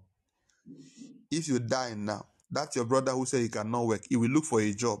move on. If you die now, that's your brother who said he cannot work. He will look for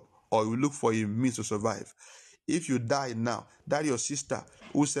a job or he will look for a means to survive. If you die now, that your sister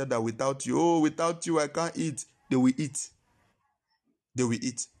who said that without you I can't eat, they will eat. They will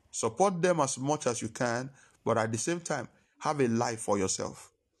eat. Support them as much as you can, but at the same time, have a life for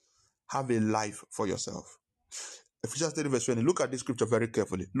yourself. Have a life for yourself. Ephesians 3 verse 20. Look at this scripture very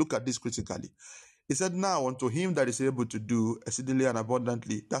carefully. Look at this critically. He said, now unto him that is able to do exceedingly and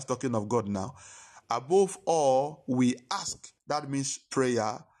abundantly, that's talking of God now, above all we ask, that means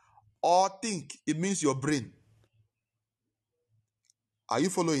prayer, or think, it means your brain. Are you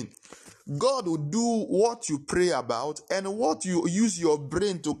following? God will do what you pray about and what you use your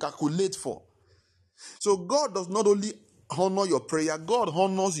brain to calculate for. So God does not only honor your prayer, God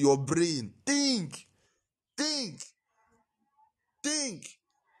honors your brain. Think.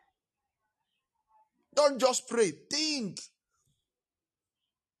 Don't just pray. Think.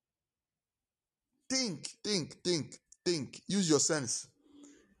 Use your sense.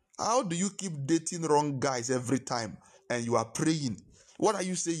 How do you keep dating wrong guys every time and you are praying? What are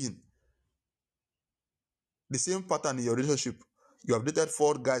you saying? The same pattern in your relationship. You have dated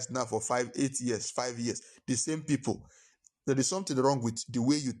 4 guys now for 5 years. The same people. There is something wrong with the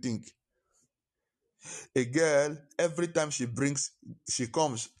way you think. A girl, every time she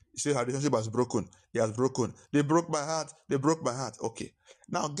comes, she says her relationship has broken. He has broken. They broke my heart. Okay.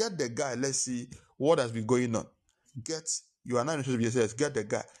 Now get the guy. Let's see what has been going on. You are not in a relationship. Yes, get the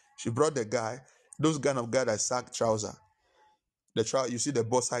guy. She brought the guy. Those kind of guy that sag trouser. You see the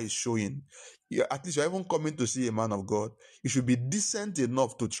boss how is showing. At least you're even coming to see a man of God. You should be decent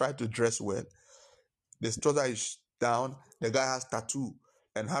enough to try to dress well. The trouser is down. The guy has tattoo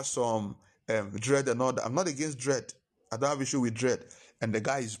and has some dread and all that. I'm not against dread. I don't have issue with dread. And the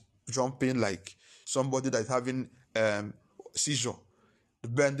guy is jumping like somebody that is having seizure,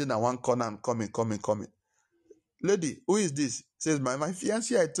 bending at one corner and coming. Lady, who is this? Says my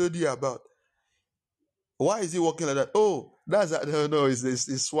fiancé I told you about. Why is he walking like that? Oh, no,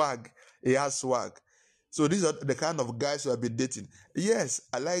 it's swag. He has swag. So these are the kind of guys who have been dating. Yes,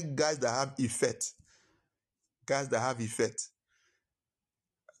 I like guys that have effect.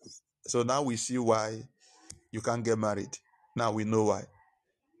 So now we see why you can't get married. Now we know why.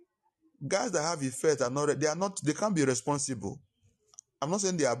 Guys that have effect they can't be responsible. I'm not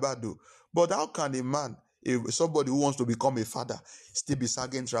saying they are bad though. But how can a man, somebody who wants to become a father, still be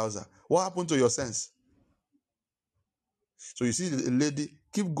sagging trouser? What happened to your sense? So you see the lady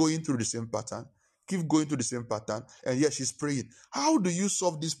keep going through the same pattern, and yet she's praying. How do you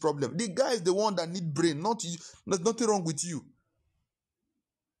solve this problem? The guy is the one that need brain, not you. There's nothing wrong with you.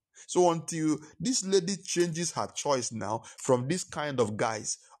 So until this lady changes her choice now from this kind of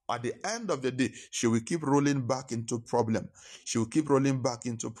guys, at the end of the day, she will keep rolling back into problem.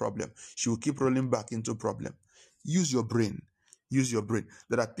 Use your brain.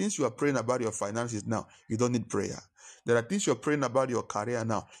 There are things you are praying about your finances now. You don't need prayer. There are things you're praying about your career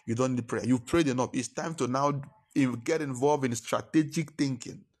now. You don't need prayer. You've prayed enough. It's time to now get involved in strategic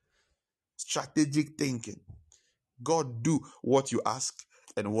thinking. God do what you ask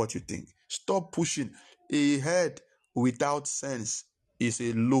and what you think. Stop pushing. A head without sense is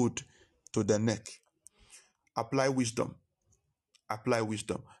a load to the neck. Apply wisdom.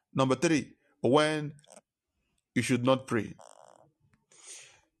 Number 3, when you should not pray.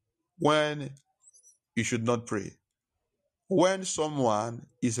 When someone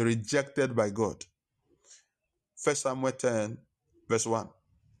is rejected by God. 1 Samuel 10 verse 1.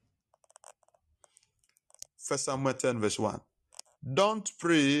 1 Samuel 10 verse 1. Don't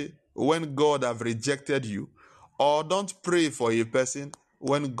pray when God have rejected you, or don't pray for a person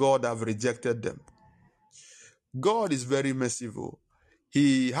when God have rejected them. God is very merciful.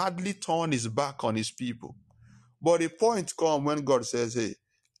 He hardly turned his back on his people. But a point comes when God says, hey,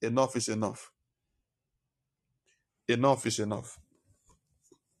 enough is enough. Enough is enough.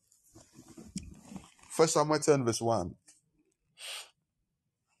 1 Samuel 10 verse 1.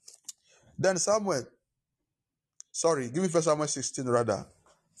 Then Samuel, give me 1 Samuel 16 rather.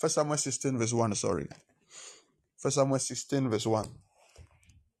 1 Samuel 16 verse 1, 1 Samuel 16 verse 1.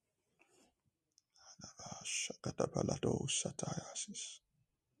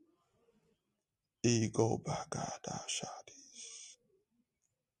 Ego bagada shadis.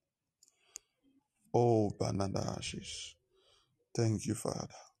 Oh, bananashis. Thank you, Father.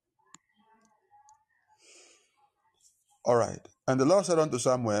 All right. And the Lord said unto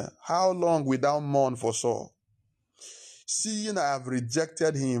Samuel, how long wilt thou mourn for Saul, seeing I have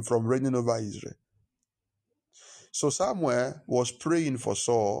rejected him from reigning over Israel? So Samuel was praying for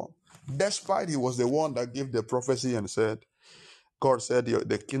Saul, despite he was the one that gave the prophecy and said, God said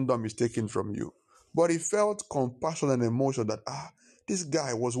the kingdom is taken from you. But he felt compassion and emotion that, this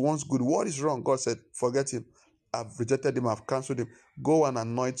guy was once good. What is wrong? God said, forget him. I've rejected him. I've cancelled him. Go and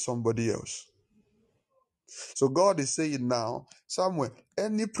anoint somebody else. So God is saying now, Samuel,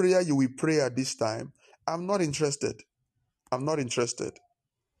 any prayer you will pray at this time, I'm not interested. I'm not interested.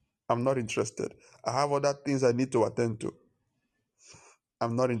 I'm not interested. I have other things I need to attend to.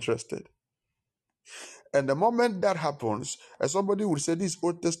 I'm not interested. And the moment that happens, and somebody would say, this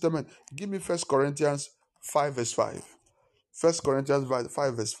Old Testament, give me 1 Corinthians 5 verse 5. 1 Corinthians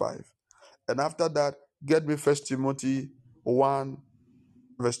 5 verse 5. And after that, get me 1 Timothy 1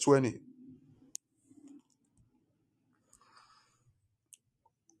 verse 20.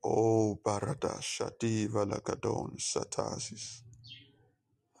 Oh, Barada Shati Valakadon Satasis.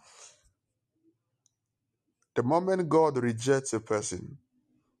 The moment God rejects a person,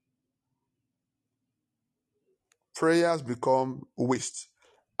 prayers become waste.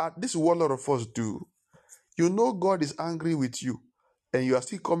 This is what a lot of us do. You know God is angry with you, and you are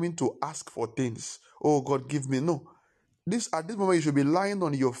still coming to ask for things. Oh, God, give me. No. At this moment, you should be lying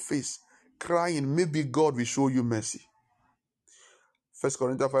on your face, crying. Maybe God will show you mercy. 1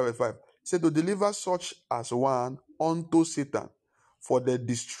 Corinthians 5 verse 5. It said to deliver such as one unto Satan for the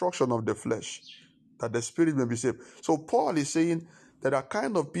destruction of the flesh, that the spirit may be saved. So Paul is saying there are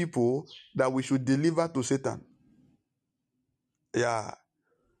kind of people that we should deliver to Satan. Yeah.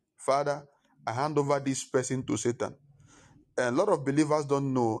 Father, I hand over this person to Satan. And a lot of believers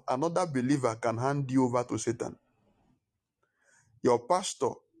don't know another believer can hand you over to Satan. Your pastor,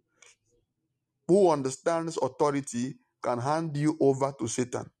 who understands authority, can hand you over to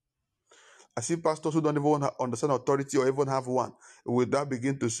Satan. I see pastors who don't even understand authority or even have one. With that,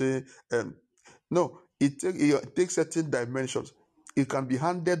 begin to say, no, it takes certain dimensions. It can be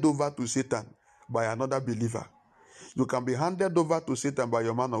handed over to Satan by another believer. You can be handed over to Satan by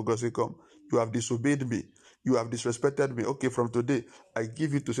your man of God. Say, come, you have disobeyed me. You have disrespected me. Okay, from today, I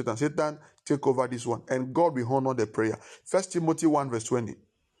give you to Satan. Satan, take over this one. And God will honor the prayer. 1 Timothy 1 verse 20.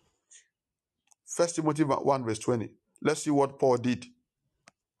 1 Timothy 1 verse 20. Let's see what Paul did.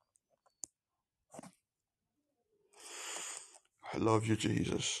 I love you,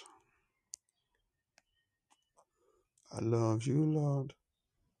 Jesus. I love you, Lord.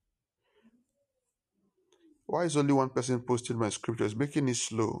 Why is only one person posting my scriptures? Making it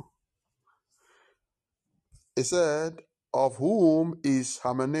slow. It said, of whom is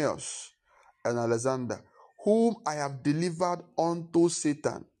Hymenaeus and Alexander, whom I have delivered unto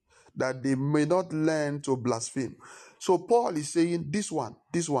Satan, that they may not learn to blaspheme. So Paul is saying, this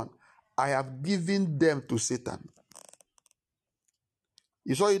one, I have given them to Satan.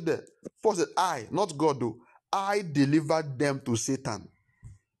 You saw it there. Paul said, I, not God though, I delivered them to Satan.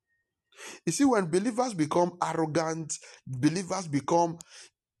 You see, when believers become arrogant, believers become,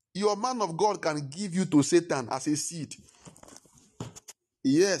 your man of God can give you to Satan as a seed.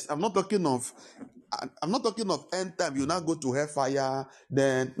 Yes, I'm not talking of end time. You now go to hellfire.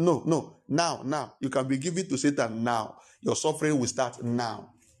 Then no. Now you can be given to Satan now. Your suffering will start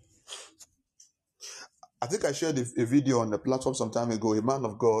now. I think I shared a video on the platform some time ago. A man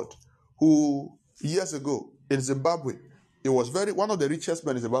of God who years ago in Zimbabwe, he was one of the richest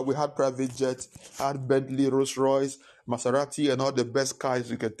men in Zimbabwe. Had private jets, had Bentley, Rolls Royce, Maserati, and all the best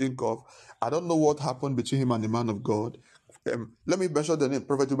cars you can think of. I don't know what happened between him and the man of God. Let me mention the name,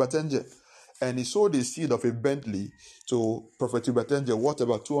 Prophet Ubatenje. And he sold the seed of a Bentley to Prophet Ubatenje, worth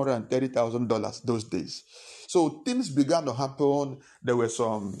about $230,000 those days. So things began to happen. There were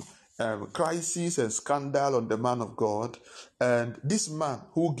some crisis and scandal on the man of God. And this man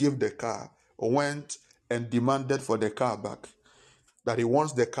who gave the car went and demanded for the car back, that he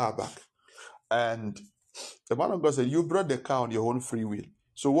wants the car back. And the man of God said, you brought the car on your own free will.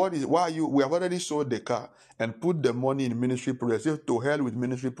 So we have already sold the car and put the money in ministry projects. Say, to hell with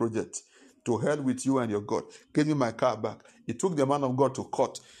ministry projects. To hell with you and your God. Give me my car back. It took the man of God to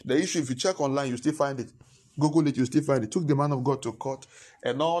court. The issue, if you check online, you still find it. Google it, you still find it. It took the man of God to court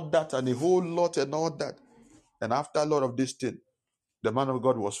and all that and a whole lot and all that. And after a lot of this thing, the man of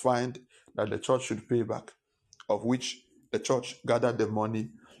God was fined that the church should pay back, of which the church gathered the money,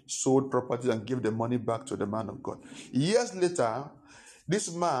 sold properties, and gave the money back to the man of God. Years later,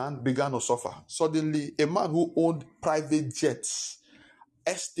 this man began to suffer. Suddenly, a man who owned private jets,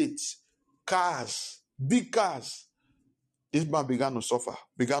 estates, cars, big cars, this man began to suffer,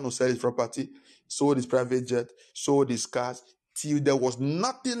 began to sell his property, sold his private jet, sold his cars, till there was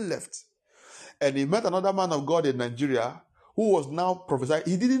nothing left. And he met another man of God in Nigeria who was now prophesying.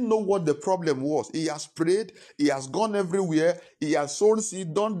 He didn't know what the problem was. He has prayed, he has gone everywhere, he has sown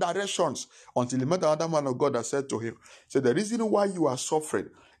seed, done directions, until he met another man of God that said to him, the reason why you are suffering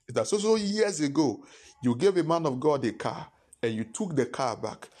is that so years ago, you gave a man of God a car, and you took the car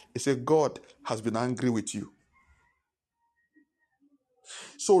back. He said, God has been angry with you.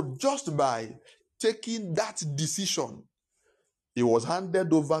 So just by taking that decision, it was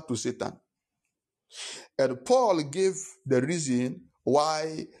handed over to Satan. And Paul gave the reason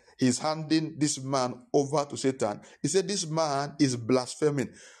why he's handing this man over to Satan. He said this man is blaspheming.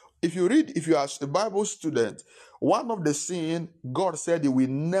 If you are a Bible student, one of the sin God said he will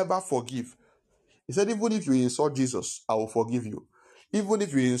never forgive. He said, even if you insult Jesus, I will forgive you. Even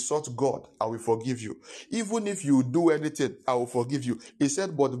if you insult God, I will forgive you. Even if you do anything, I will forgive you. He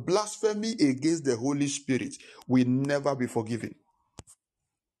said, but blasphemy against the Holy Spirit will never be forgiven.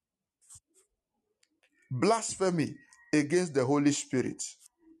 Blasphemy against the Holy Spirit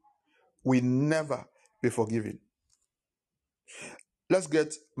will never be forgiven. Let's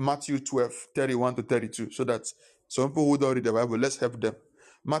get Matthew 12, 31 to 32, so that some people who don't read the Bible, let's help them.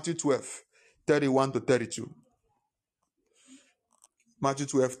 Matthew 12, 31 to 32. Matthew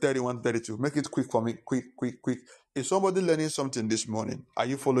 12, 31 to 32. Make it quick for me. Quick, quick, quick. Is somebody learning something this morning? Are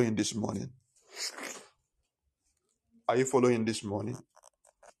you following this morning? Are you following this morning?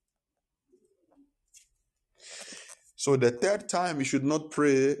 So the third time you should not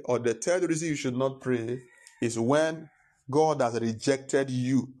pray, or the third reason you should not pray, is when God has rejected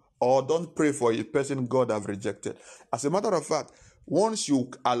you, or don't pray for a person God has rejected. As a matter of fact, once you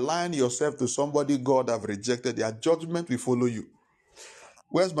align yourself to somebody God has rejected, their judgment will follow you.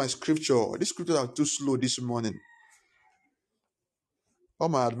 Where's my scripture? These scriptures are too slow this morning. All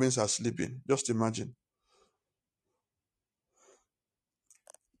my admins are sleeping. Just imagine.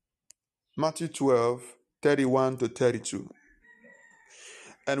 Matthew 12, 31 to 32.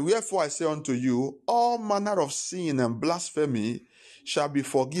 And wherefore I say unto you, all manner of sin and blasphemy shall be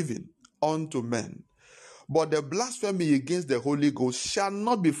forgiven unto men. But the blasphemy against the Holy Ghost shall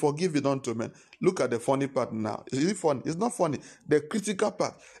not be forgiven unto men. Look at the funny part now. Is it funny? It's not funny. The critical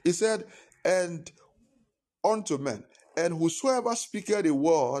part. He said, and unto men. And whosoever speaketh a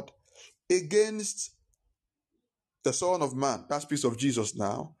word against the Son of Man, that speaks of Jesus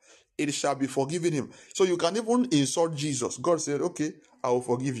now, it shall be forgiven him. So you can even insult Jesus. God said, okay, I will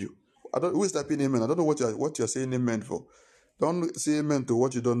forgive you. Who is typing amen? I don't know what you're saying amen for. Don't say amen to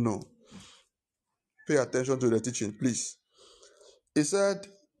what you don't know. Pay attention to the teaching, please. He said,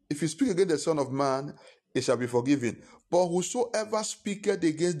 if you speak against the Son of Man, it shall be forgiven. But whosoever speaketh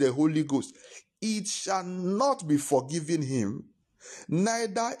against the Holy Ghost, it shall not be forgiven him,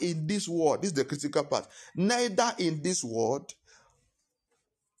 neither in this world. This is the critical part. Neither in this world,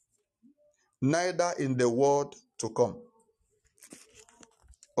 neither in the world to come.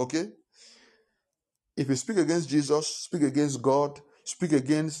 Okay? If you speak against Jesus, speak against God, speak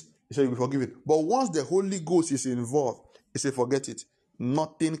against, it shall be forgiven. But once the Holy Ghost is involved, he said, forget it.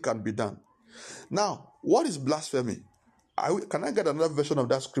 Nothing can be done. Now, what is blasphemy? Can I get another version of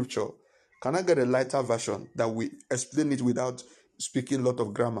that scripture? Can I get a lighter version that we explain it without speaking a lot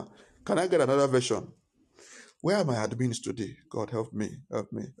of grammar? Can I get another version? Where are my admins today? God, help me,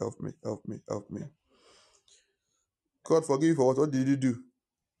 help me, help me, help me, help me. God, forgive me for what? What did you do?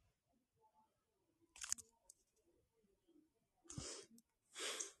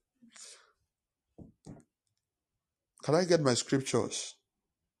 Can I get my scriptures?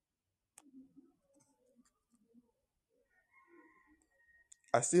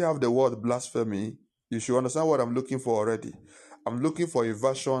 I still have the word blasphemy. You should understand what I'm looking for already. I'm looking for a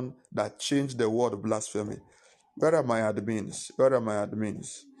version that changed the word blasphemy. Where are my admins? Where are my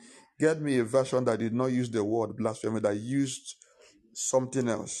admins? Get me a version that did not use the word blasphemy, that used something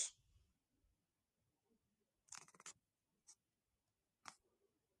else.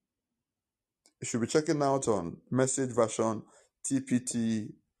 You should be checking out on Message version,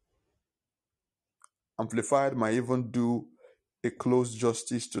 TPT. Amplified might even do a close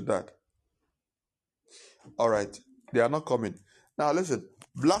justice to that. All right, they are not coming. Now listen,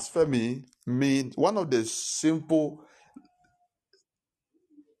 blasphemy means, one of the simple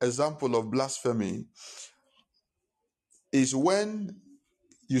example of blasphemy is when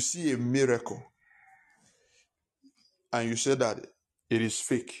you see a miracle and you say that it is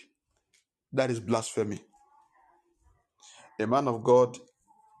fake. That is blasphemy. A man of God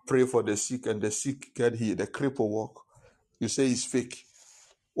pray for the sick and the sick get healed, the cripple walk. You say it's fake.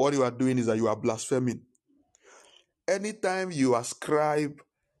 What you are doing is that you are blaspheming. Anytime you ascribe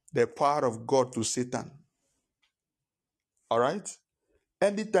the power of God to Satan, all right?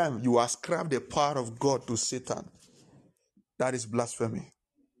 Anytime you ascribe the power of God to Satan, that is blasphemy.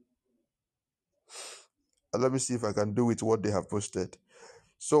 Let me see if I can do it what they have posted.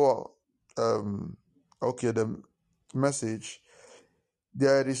 So, okay, the message.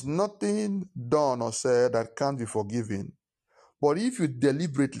 There is nothing done or said that can't be forgiven. But if you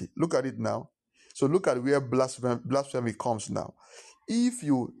deliberately, look at it now. So look at where blasphemy comes now. If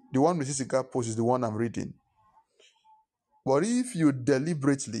you, the one with Jessica post is the one I'm reading. But if you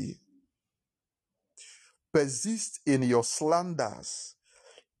deliberately persist in your slanders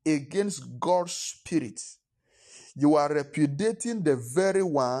against God's Spirit, you are repudiating the very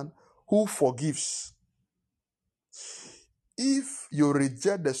one who forgives. If you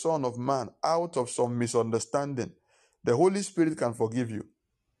reject the Son of Man out of some misunderstanding, the Holy Spirit can forgive you.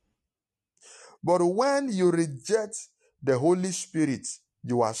 But when you reject the Holy Spirit,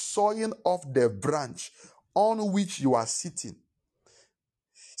 you are sawing off the branch on which you are sitting,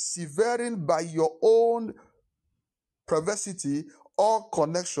 severing by your own perversity or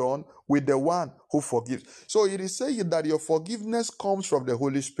connection with the one who forgives. So it is saying that your forgiveness comes from the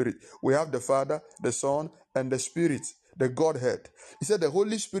Holy Spirit. We have the Father, the Son, and the Spirit, the Godhead. He said the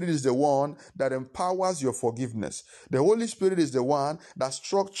Holy Spirit is the one that empowers your forgiveness. The Holy Spirit is the one that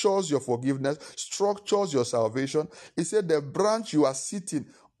structures your forgiveness, structures your salvation. He said the branch you are sitting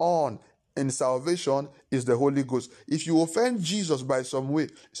on in salvation is the Holy Ghost. If you offend Jesus by some way,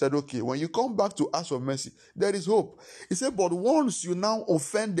 he said, okay, when you come back to ask for mercy, there is hope. He said, but once you now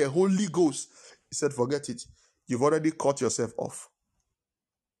offend the Holy Ghost, he said, forget it. You've already cut yourself off.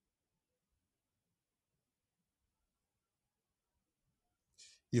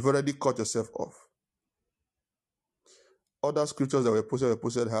 You've already cut yourself off. Other scriptures that were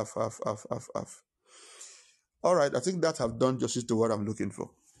posted half. All right, I think that have done justice to what I'm looking for.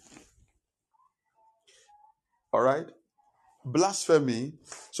 All right? Blasphemy.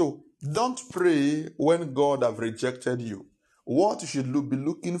 So don't pray when God have rejected you. What you should be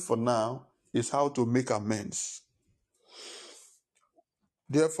looking for now is how to make amends.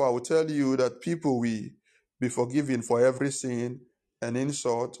 Therefore, I will tell you that people will be forgiven for every sin and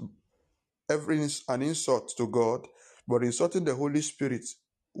insult, an insult to God, but insulting the Holy Spirit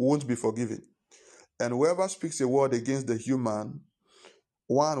won't be forgiven. And whoever speaks a word against the human,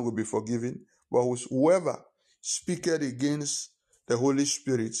 one will be forgiven, but whoever speaketh against the Holy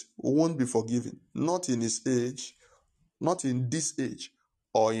Spirit won't be forgiven, not in his age, not in this age,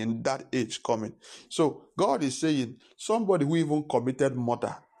 or in that age coming. So God is saying, somebody who even committed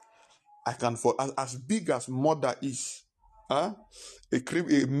murder, I can for as big as murder is, a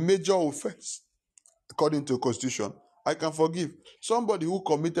major offense according to the Constitution, I can forgive. Somebody who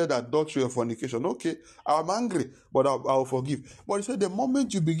committed adultery or fornication, okay, I'm angry, but I'll forgive. But he said, the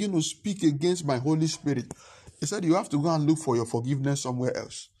moment you begin to speak against my Holy Spirit, he said, you have to go and look for your forgiveness somewhere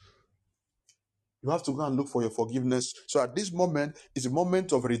else. You have to go and look for your forgiveness. So at this moment, it's a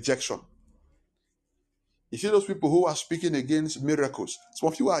moment of rejection. You see those people who are speaking against miracles. Some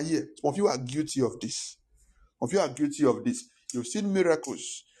of you are here. Some of you are guilty of this. Some of you are guilty of this. You've seen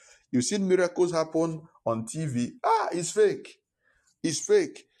miracles. You've seen miracles happen on TV. It's fake. It's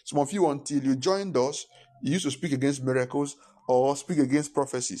fake. Some of you, until you joined us, you used to speak against miracles or speak against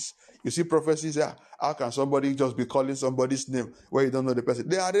prophecies. You see prophecies, how can somebody just be calling somebody's name where you don't know the person?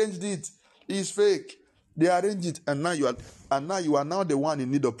 They arranged it. It's fake. They arranged it, and now you are now the one in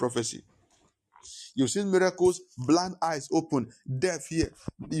need of prophecy. You've seen miracles, blind eyes open, deaf ear.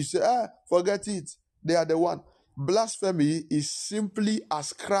 You say, forget it. They are the one. Blasphemy is simply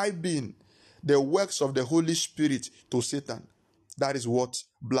ascribing the works of the Holy Spirit to Satan. That is what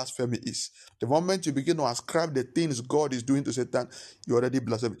blasphemy is. The moment you begin to ascribe the things God is doing to Satan, you already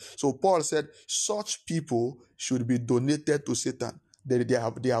blaspheme. So Paul said, such people should be donated to Satan. They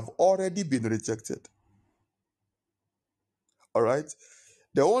have already been rejected. All right?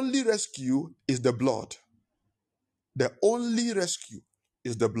 The only rescue is the blood. The only rescue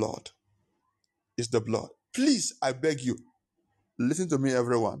is the blood. Is the blood. Please, I beg you, listen to me,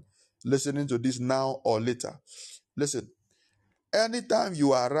 everyone. Listening to this now or later. Listen, anytime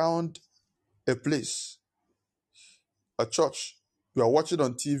you are around a place, a church, you are watching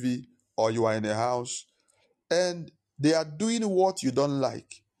on TV, or you are in a house, and they are doing what you don't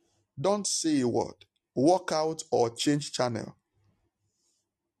like, don't say a word. Walk out or change channel.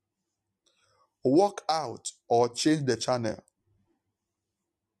 Walk out or change the channel.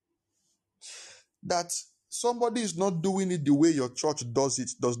 That somebody is not doing it the way your church does it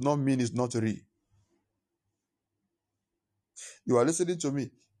does not mean it's not real. You are listening to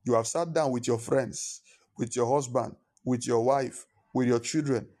me. You have sat down with your friends, with your husband, with your wife, with your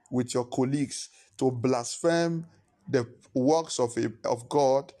children, with your colleagues to blaspheme the works of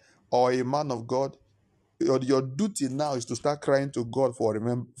God or a man of God. Your duty now is to start crying to God for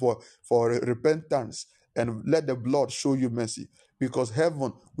repentance and let the blood show you mercy, because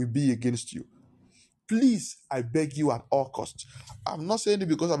heaven will be against you. Please, I beg you at all costs. I'm not saying it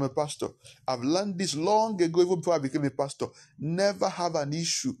because I'm a pastor. I've learned this long ago, even before I became a pastor. Never have an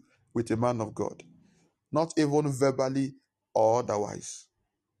issue with a man of God. Not even verbally, or otherwise.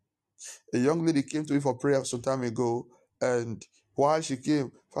 A young lady came to me for prayer some time ago, and while she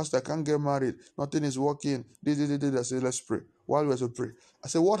came, Pastor, I can't get married. Nothing is working. I said, let's pray. While we were to pray, I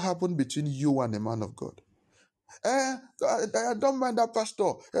said, what happened between you and a man of God? I don't mind that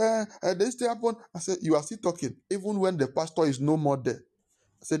pastor. This thing happened. I said, you are still talking, even when the pastor is no more there.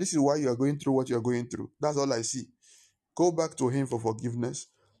 I said, this is why you are going through what you are going through. That's all I see. Go back to him for forgiveness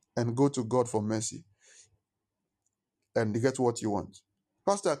and go to God for mercy and get what you want.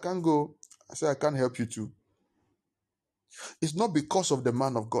 Pastor, I can't go. I said, I can't help you too. It's not because of the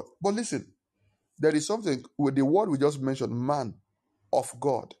man of God. But listen, there is something with the word we just mentioned, man of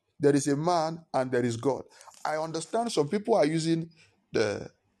God. There is a man and there is God. I understand some people are using the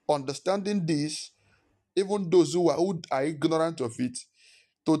understanding this, even those who are ignorant of it,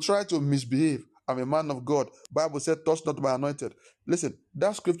 to try to misbehave. I'm a man of God. Bible said, touch not my anointed. Listen,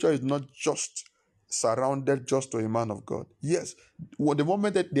 that scripture is not just surrounded just to a man of God. Yes, the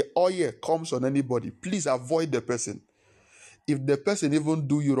moment that the oil comes on anybody, please avoid the person. If the person even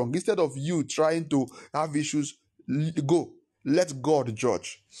do you wrong, instead of you trying to have issues, go. Let God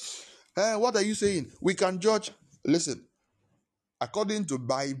judge. What are you saying? We can judge. Listen, according to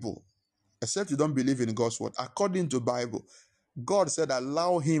Bible, except you don't believe in God's word, according to Bible, God said,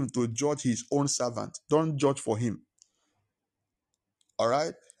 allow him to judge his own servant. Don't judge for him. All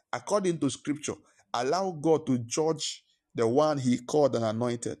right? According to scripture, allow God to judge the one he called and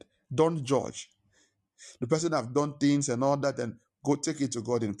anointed. Don't judge. The person have done things and all that, and go take it to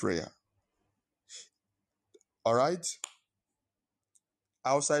God in prayer. All right?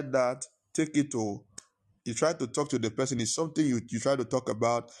 Outside that, take it to, you try to talk to the person, it's something you try to talk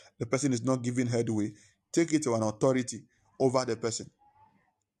about, the person is not giving headway, take it to an authority over the person.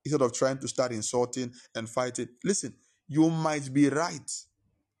 Instead of trying to start insulting and fighting. Listen, you might be right.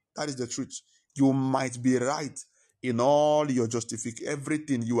 That is the truth. You might be right in all your justification,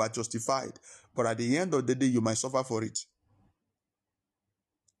 everything you are justified. But at the end of the day, you might suffer for it.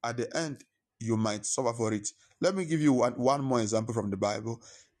 At the end, you might suffer for it. Let me give you one more example from the Bible.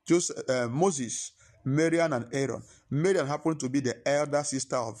 Just Moses, Miriam, and Aaron. Miriam happened to be the elder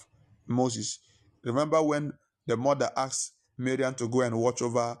sister of Moses. Remember when the mother asked Miriam to go and watch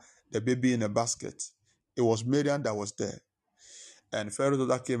over the baby in a basket? It was Miriam that was there. And Pharaoh's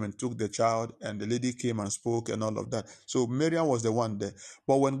daughter came and took the child, and the lady came and spoke and all of that. So Miriam was the one there.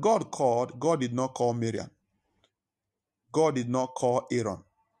 But when God called, God did not call Miriam. God did not call Aaron.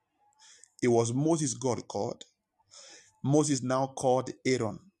 It was Moses God called. Moses now called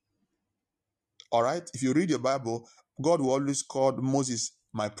Aaron. All right? If you read your Bible, God will always call Moses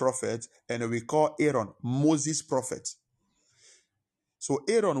my prophet, and we call Aaron Moses' prophet. So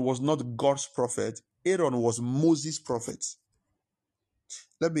Aaron was not God's prophet. Aaron was Moses' prophet.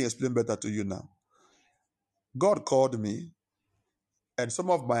 Let me explain better to you now. God called me, and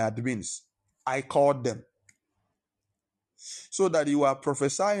some of my admins, I called them. So that you are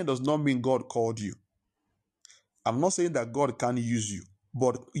prophesying does not mean God called you. I'm not saying that God can't use you,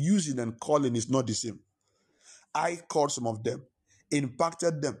 but using and calling is not the same. I called some of them,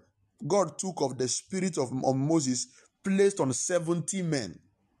 impacted them. God took of the spirit of Moses, placed on 70 men.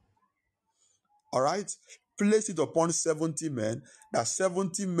 All right? Placed it upon 70 men, that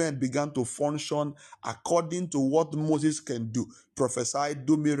 70 men began to function according to what Moses can do. Prophesy,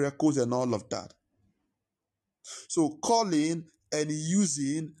 do miracles and all of that. So calling and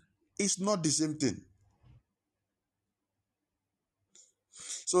using is not the same thing.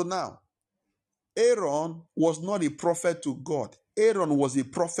 So now, Aaron was not a prophet to God. Aaron was a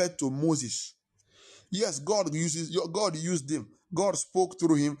prophet to Moses. Yes, God used him. God spoke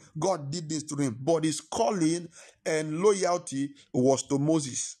through him. God did this through him. But his calling and loyalty was to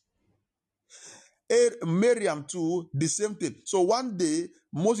Moses. Miriam too, the same thing. So one day,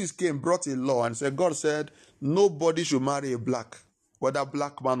 Moses came, brought a law and said, God said, nobody should marry a black, whether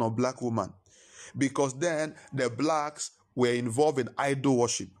black man or black woman. Because then the blacks were involved in idol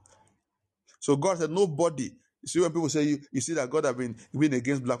worship. So God said, nobody. You see, when people say, you see that God has been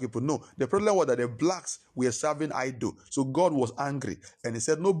against black people. No, the problem was that the blacks were serving idol. So God was angry. And he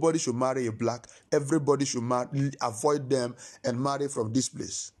said, nobody should marry a black. Everybody should avoid them and marry from this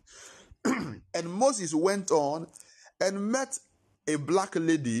place. And Moses went on and met a black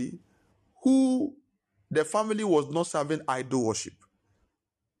lady who the family was not serving idol worship.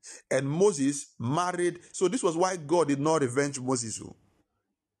 And Moses married. So this was why God did not revenge Moses.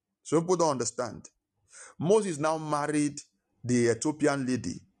 So people don't understand. Moses now married the Ethiopian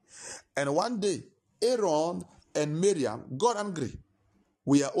lady. And one day, Aaron and Miriam got angry.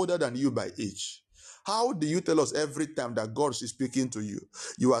 We are older than you by age. How do you tell us every time that God is speaking to you?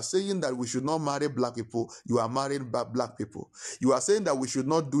 You are saying that we should not marry black people. You are marrying black people. You are saying that we should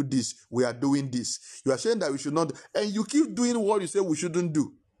not do this. We are doing this. You are saying that we should not, and you keep doing what you say we shouldn't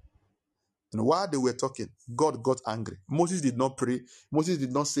do. And while they were talking, God got angry. Moses did not pray. Moses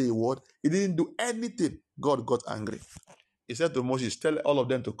did not say a word. He didn't do anything. God got angry. He said to Moses, tell all of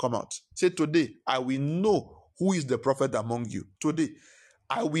them to come out. Say, today, I will know who is the prophet among you. Today,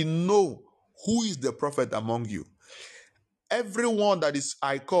 I will know who is the prophet among you. Everyone that is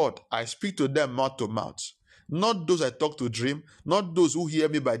I called, I speak to them mouth to mouth. Not those I talk to dream, not those who hear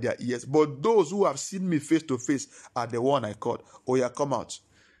me by their ears, but those who have seen me face to face are the one I called. Oh yeah, come out.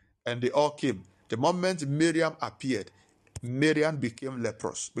 And they all came. The moment Miriam appeared, Miriam became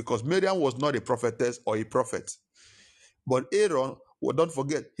leprous because Miriam was not a prophetess or a prophet. But Aaron, well, don't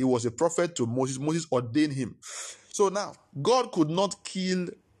forget, he was a prophet to Moses. Moses ordained him. So now, God could not kill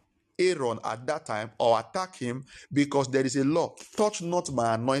Aaron at that time or attack him because there is a law. Touch not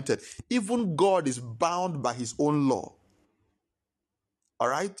my anointed. Even God is bound by his own law. All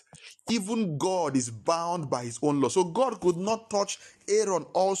right? Even God is bound by his own law. So God could not touch Aaron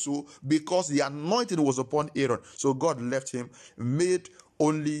also because the anointing was upon Aaron. So God left him, made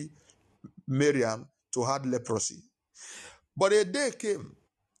only Miriam to have leprosy. But a day came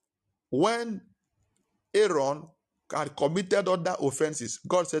when Aaron had committed other offenses.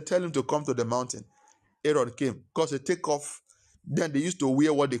 God said, tell him to come to the mountain. Aaron came. God said, take off. Then they used to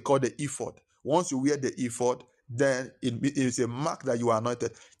wear what they call the ephod. Once you wear the ephod, then it is a mark that you are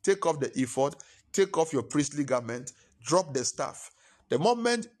anointed. Take off the ephod, take off your priestly garment, drop the staff. The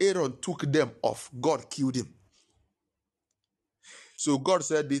moment Aaron took them off, God killed him. So God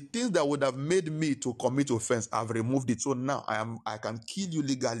said, the things that would have made me to commit offense, I've removed it. So now I can kill you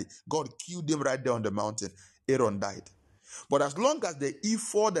legally. God killed him right there on the mountain. Aaron died. But as long as the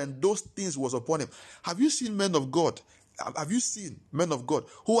ephod and those things was upon him, have you seen men of God? Have you seen men of God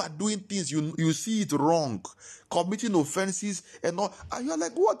who are doing things you see it wrong, committing offenses and all, and you're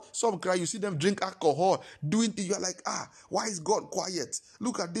like, what? Some cry, you see them drink alcohol, doing things, you're like, why is God quiet?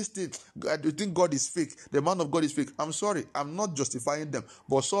 Look at this thing. Do you think God is fake? The man of God is fake. I'm sorry, I'm not justifying them,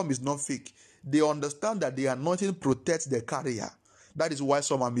 but some is not fake. They understand that the anointing protects the carrier. That is why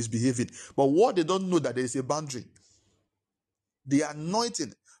some are misbehaving. But what they don't know that there is a boundary. The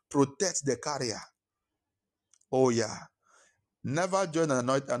anointing protects the carrier. Oh yeah. Never join an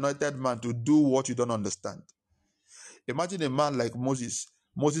anointed man to do what you don't understand. Imagine a man like Moses.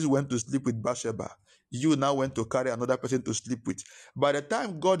 Moses went to sleep with Bathsheba. You now went to carry another person to sleep with. By the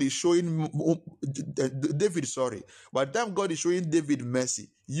time God is showing David, by the time God is showing David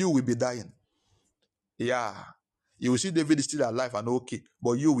mercy, you will be dying. Yeah. You will see David is still alive and okay,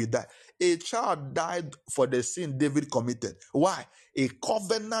 but you will die. A child died for the sin David committed. Why? A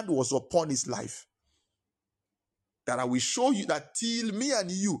covenant was upon his life. That I will show you that till me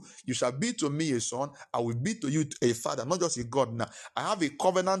and you shall be to me a son, I will be to you a father, not just a God now. I have a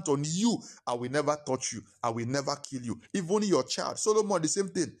covenant on you. I will never touch you. I will never kill you. Even your child, Solomon, the same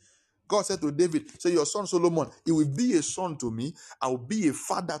thing. God said to David, say your son Solomon, he will be a son to me. I will be a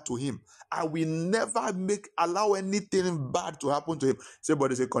father to him. I will never allow anything bad to happen to him. Say, but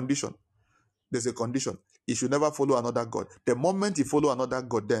there's a condition. There's a condition. He should never follow another God. The moment he follow another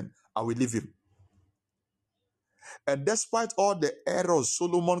God, then I will leave him. And despite all the errors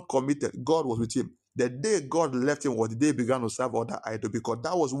Solomon committed, God was with him. The day God left him was the day he began to serve other idol, because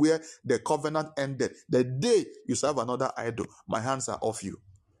that was where the covenant ended. The day you serve another idol, my hands are off you.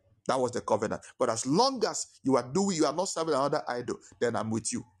 That was the covenant. But as long as you are not serving another idol, then I'm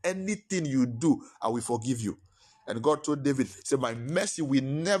with you. Anything you do, I will forgive you. And God told David, say, my mercy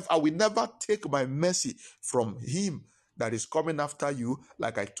I will never take my mercy from him that is coming after you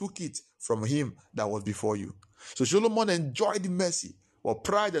like I took it from him that was before you. So Solomon enjoyed mercy, but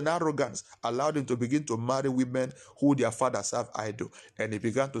pride and arrogance allowed him to begin to marry women who their father served idol. And he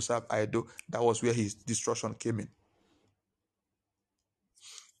began to serve idol. That was where his destruction came in.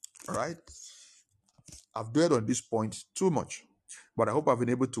 All right? I've dwelled on this point too much, but I hope I've been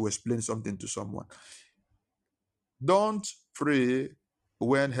able to explain something to someone. Don't pray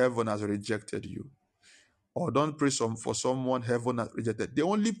when heaven has rejected you, or don't pray for someone heaven has rejected. The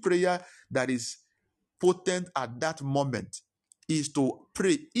only prayer that is potent at that moment is to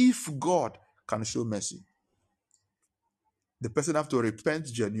pray if God can show mercy. The person have to repent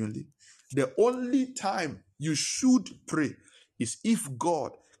genuinely. The only time you should pray is if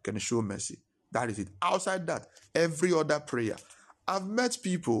God can show mercy. That is it. Outside that, every other prayer. I've met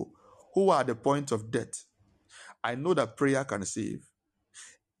people who are at the point of death. I know that prayer can save.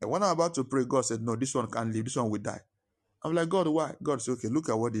 And when I'm about to pray, God said, no, this one can't live. This one will die. I'm like, God, why? God said, okay, look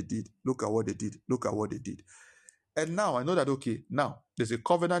at what they did. Look at what they did. Look at what they did. And now I know that, okay, now there's a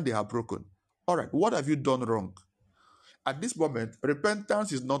covenant they have broken. All right, what have you done wrong? At this moment,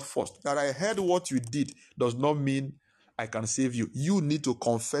 repentance is not forced. That I heard what you did does not mean I can save you. You need to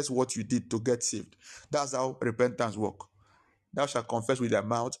confess what you did to get saved. That's how repentance works. Thou shalt confess with thy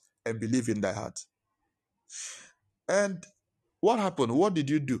mouth and believe in thy heart. And what happened? What did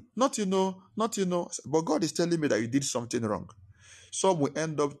you do? Not you know. But God is telling me that you did something wrong. Some will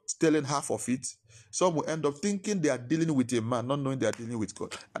end up telling half of it. Some will end up thinking they are dealing with a man, not knowing they are dealing with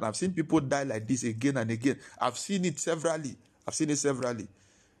God. And I've seen people die like this again and again. I've seen it severally.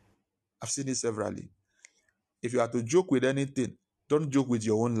 If you are to joke with anything, don't joke with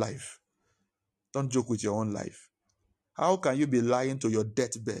your own life. Don't joke with your own life. How can you be lying to your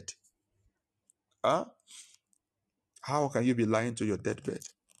deathbed? Huh? How can you be lying to your deathbed?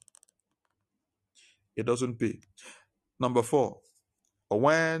 It doesn't pay. Number 4,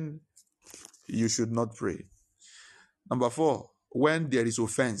 when you should not pray. Number 4, when there is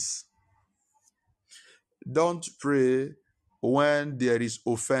offense. Don't pray when there is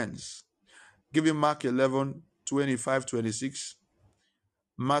offense. Give me Mark 11, 25, 26.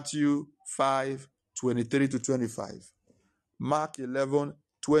 Matthew 5, 23 to 25. Mark 11,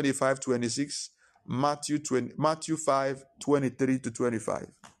 25, 26. Matthew 5, 23 to 25.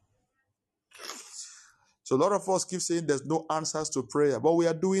 So a lot of us keep saying there's no answers to prayer, but we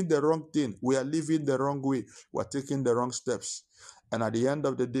are doing the wrong thing. We are living the wrong way. We are taking the wrong steps. And at the end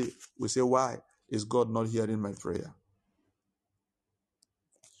of the day, we say, why is God not hearing my prayer?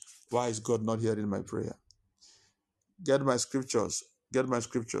 Why is God not hearing my prayer? Get my scriptures.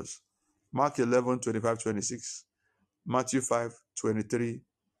 Mark 11, 25, 26. Matthew 5, 23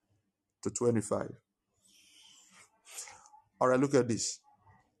 to 25. All right, look at this.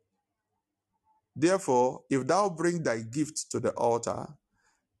 Therefore, if thou bring thy gift to the altar,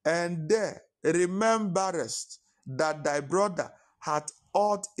 and there rememberest that thy brother hath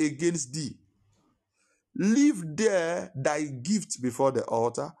aught against thee, leave there thy gift before the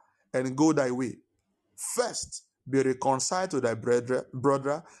altar, and go thy way. First, be reconciled to thy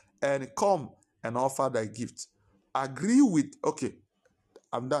brother, and come and offer thy gift. Agree with, okay,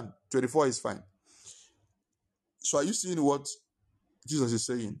 I'm done. 24 is fine. So are you seeing what Jesus is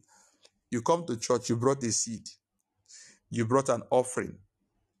saying? You come to church, you brought a seed. You brought an offering.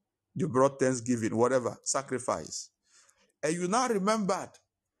 You brought thanksgiving, whatever, sacrifice. And you now remembered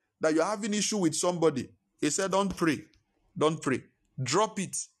that you're having issue with somebody. He said, don't pray. Don't pray. Drop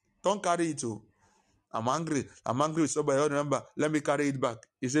it. Don't carry it. Oh. I'm angry with somebody. I don't remember. Let me carry it back.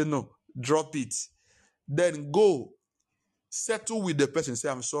 He said, no, drop it. Then go. Settle with the person. Say,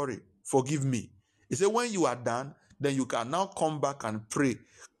 I'm sorry. Forgive me. He said, when you are done, then you can now come back and pray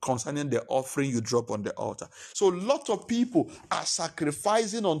concerning the offering you drop on the altar. So lots of people are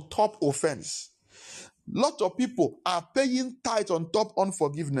sacrificing on top offense. Lots of people are paying tithe on top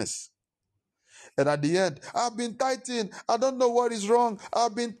unforgiveness. And at the end, I've been tithing. I don't know what is wrong.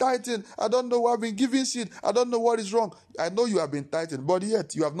 I've been tithing. I don't know what I've been giving seed. I don't know what is wrong. I know you have been tithing, but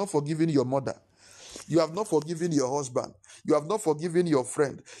yet you have not forgiven your mother. You have not forgiven your husband. You have not forgiven your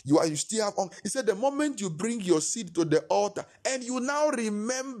friend. You still have. He said, the moment you bring your seed to the altar and you now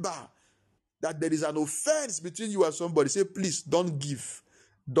remember that there is an offense between you and somebody, say, please don't give.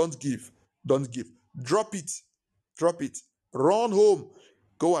 Don't give. Don't give. Drop it. Drop it. Run home.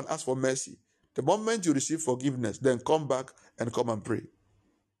 Go and ask for mercy. The moment you receive forgiveness, then come back and come and pray.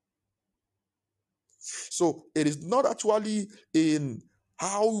 So it is not actually in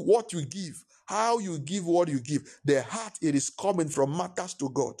what you give, how you give what you give. The heart, it is coming from, matters to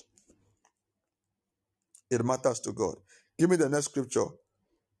God. It matters to God. Give me the next scripture.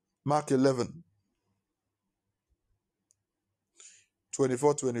 Mark 11,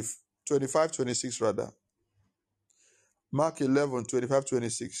 24, 20, 25, 26 rather. Mark 11, 25,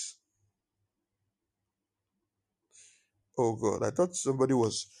 26. Oh God, I thought somebody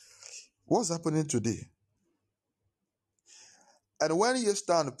what's happening today? And when ye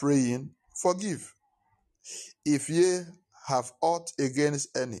stand praying, forgive, if ye have aught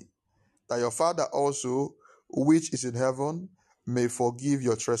against any, that your Father also, which is in heaven, may forgive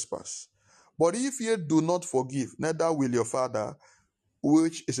your trespass. But if ye do not forgive, neither will your Father,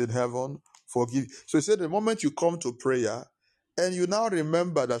 which is in heaven, forgive. So he said, the moment you come to prayer, and you now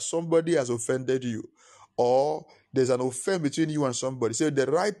remember that somebody has offended you, or there's an offense between you and somebody, say the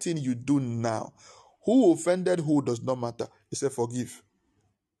right thing you do now. Who offended who does not matter. He said, forgive.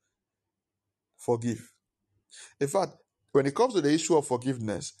 Forgive. In fact, when it comes to the issue of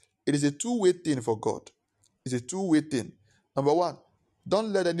forgiveness, it is a two-way thing for God. It's a two-way thing. Number one,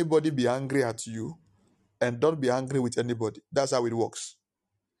 don't let anybody be angry at you. and don't be angry with anybody. That's how it works.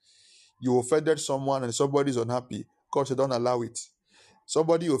 You offended someone and somebody is unhappy. God said, don't allow it.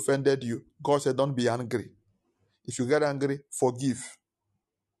 Somebody offended you. God said, don't be angry. If you get angry, forgive.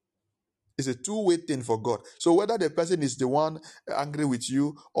 It's a two-way thing for God. So whether the person is the one angry with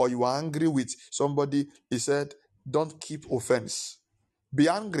you or you are angry with somebody, he said, don't keep offense. Be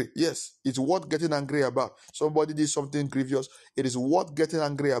angry. Yes, it's worth getting angry about. Somebody did something grievous. It is worth getting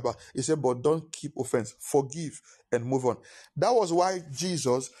angry about. He said, but don't keep offense. Forgive and move on. That was why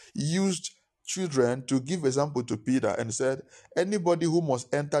Jesus used children to give example to Peter and said, anybody who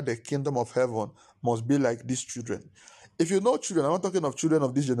must enter the kingdom of heaven must be like these children. If you know children, I'm not talking of children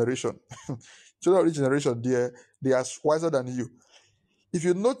of this generation. Children of this generation, they are wiser than you. If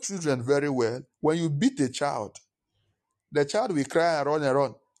you know children very well, when you beat a child, the child will cry and run and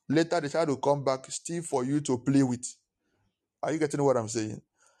run. Later, the child will come back still for you to play with. Are you getting what I'm saying?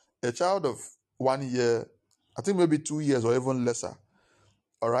 A child of 1 year, I think maybe 2 years or even lesser,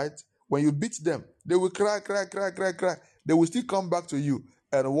 all right? When you beat them, they will cry, cry, cry, cry, cry. They will still come back to you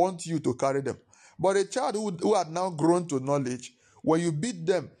and want you to carry them. But a child who had now grown to knowledge, when you beat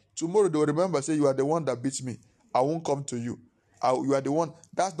them, tomorrow they will remember, say, you are the one that beats me. I won't come to you. You are the one.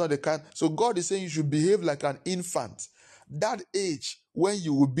 That's not the kind. So God is saying you should behave like an infant. That age when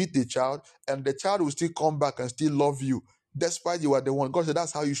you will beat the child and the child will still come back and still love you, despite you are the one. God said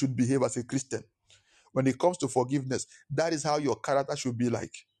that's how you should behave as a Christian. When it comes to forgiveness, that is how your character should be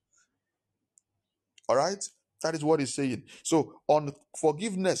like. All right? That is what he's saying. So on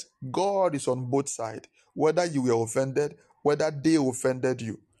forgiveness, God is on both sides. Whether you were offended, whether they offended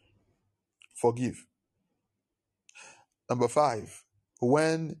you, forgive. Number 5,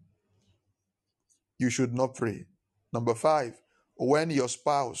 when you should not pray. Number 5, when your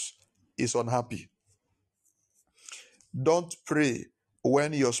spouse is unhappy. Don't pray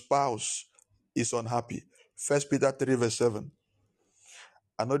when your spouse is unhappy. 1 Peter 3 verse 7.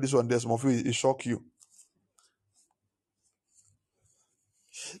 I know this one, there's some of you, it shock you.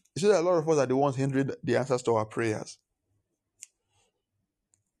 You see that a lot of us are the ones hindering the answers to our prayers.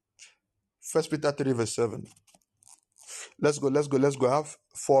 1 Peter 3 verse 7. Let's go. I have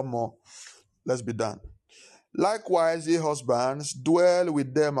 4 more. Let's be done. Likewise, ye husbands, dwell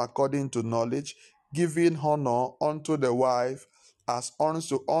with them according to knowledge, giving honor unto the wife as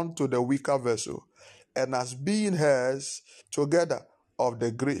unto the weaker vessel, and as being heirs together of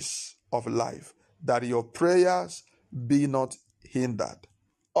the grace of life, that your prayers be not hindered.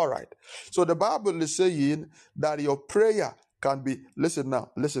 All right. So the Bible is saying that your prayer can be, listen,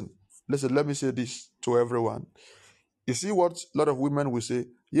 let me say this to everyone. You see what a lot of women will say?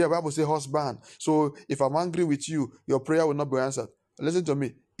 Yeah, Bible say husband. So if I'm angry with you, your prayer will not be answered. Listen to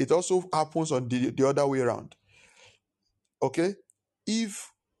me. It also happens on the other way around. Okay?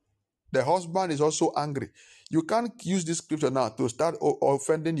 If the husband is also angry, you can't use this scripture now to start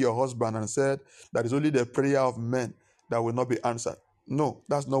offending your husband and say that it's only the prayer of men that will not be answered. No,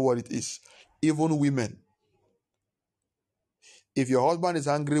 that's not what it is. Even women. If your husband is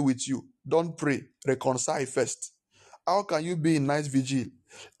angry with you, don't pray. Reconcile first. How can you be in night vigil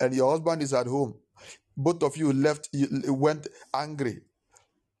and your husband is at home? Both of you went angry,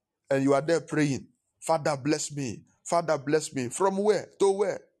 and you are there praying, Father bless me. Father bless me. From where? To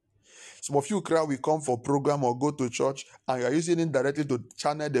where? Some of you cry, we come for program or go to church, and you are using it directly to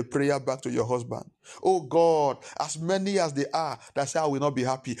channel the prayer back to your husband. Oh God, as many as they are that say I will not be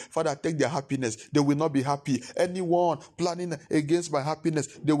happy, Father, take their happiness. They will not be happy. Anyone planning against my happiness,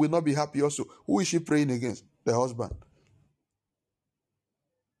 they will not be happy also. Who is she praying against? The husband.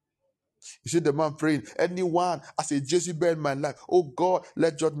 You see the man praying, anyone as a Jezebel in my life, oh God,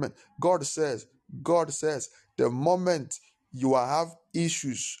 let judgment. God says, the moment you have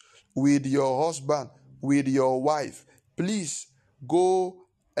issues with your husband, with your wife, please go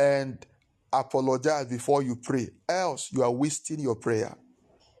and apologize before you pray. Else you are wasting your prayer.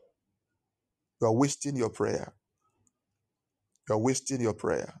 You are wasting your prayer. You are wasting your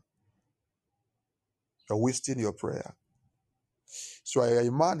prayer. You are wasting your prayer. So you are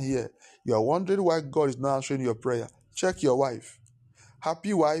a man here. You are wondering why God is not answering your prayer. Check your wife.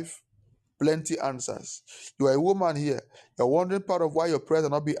 Happy wife, plenty answers. You are a woman here. You're wondering part of why your prayers are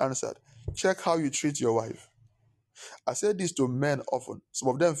not being answered. Check how you treat your wife. I say this to men often. Some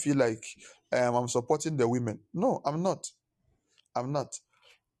of them feel like I'm supporting the women. No, I'm not. I'm not.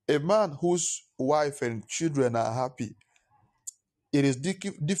 A man whose wife and children are happy, it is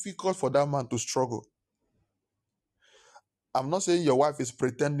difficult for that man to struggle. I'm not saying your wife is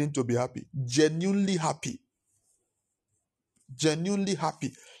pretending to be happy. Genuinely happy. Genuinely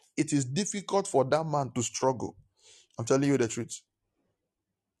happy. It is difficult for that man to struggle. I'm telling you the truth.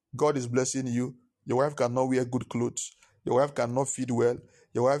 God is blessing you. Your wife cannot wear good clothes. Your wife cannot feed well.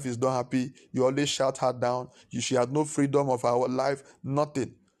 Your wife is not happy. You always shout her down. She has no freedom of her life.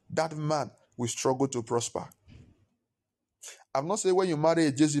 Nothing. That man will struggle to prosper. I'm not saying when you marry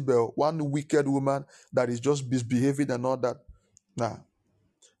a Jezebel, one wicked woman that is just misbehaving and all that. Nah,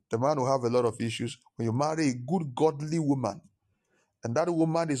 the man will have a lot of issues. When you marry a good, godly woman, and that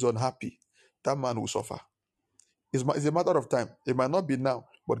woman is unhappy, that man will suffer. It's a matter of time. It might not be now,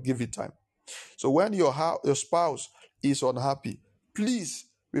 but give it time. So when your spouse is unhappy, please,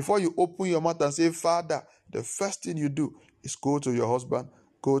 before you open your mouth and say, Father, the first thing you do is go to your husband,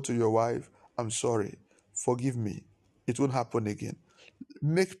 go to your wife. I'm sorry. Forgive me. It won't happen again.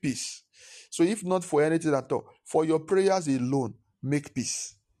 Make peace. So if not for anything at all, for your prayers alone, make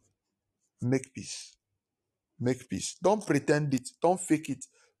peace. Make peace. Make peace. Don't pretend it. Don't fake it.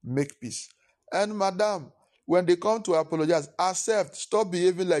 Make peace. And madam, when they come to apologize, accept. Stop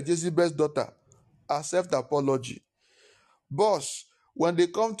behaving like Jezebel's daughter. Accept apology. Boss, when they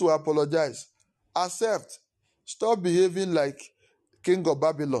come to apologize, accept. Stop behaving like King of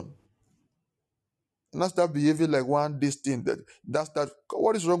Babylon. Not start behaving like one this thing. That's that.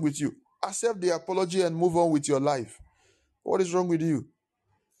 What is wrong with you? Accept the apology and move on with your life. What is wrong with you?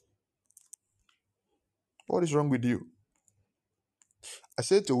 What is wrong with you? I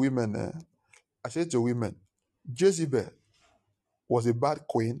say to women, Jezebel was a bad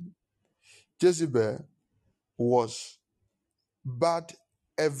queen. Jezebel was bad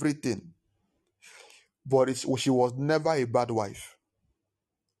everything, but she was never a bad wife.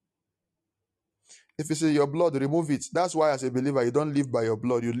 If it's in your blood, remove it. That's why as a believer, you don't live by your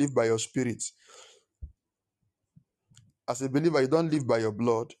blood, you live by your spirit. As a believer, you don't live by your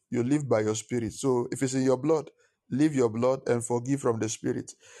blood, you live by your spirit. So if it's in your blood, live your blood and forgive from the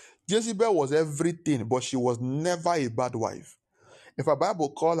spirit. Jezebel was everything, but she was never a bad wife. If a Bible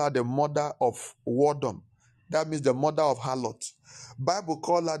call her the mother of whoredom, that means the mother of harlot. Bible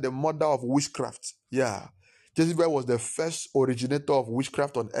call her the mother of witchcraft. Yeah. Jezebel was the first originator of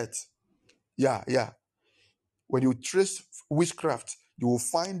witchcraft on earth. Yeah. When you trace witchcraft, you will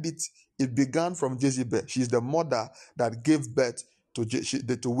find it began from Jezebel. She's the mother that gave birth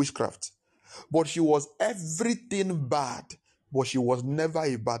to witchcraft. But she was everything bad, but she was never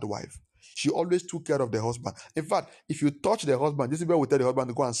a bad wife. She always took care of the husband. In fact, if you touch the husband, Jezebel will tell the husband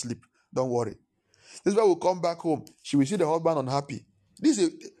to go and sleep. Don't worry. Jezebel will come back home. She will see the husband unhappy.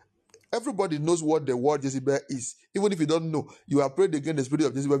 Everybody knows what the word Jezebel is. Even if you don't know, you have prayed against the spirit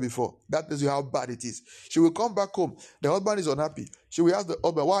of Jezebel before. That tells you how bad it is. She will come back home. The husband is unhappy. She will ask the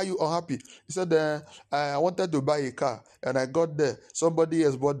husband, why are you unhappy? He said, I wanted to buy a car and I got there. Somebody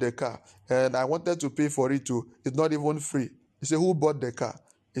has bought the car and I wanted to pay for it too. It's not even free. He said, who bought the car?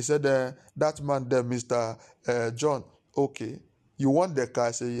 He said, that man there, Mr. John. Okay. You want the car?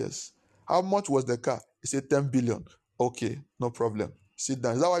 I said, yes. How much was the car? He said, 10 billion. Okay, no problem. Sit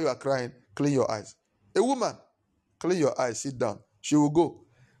down. Is that why you are crying? Clean your eyes. A woman, clean your eyes, sit down. She will go.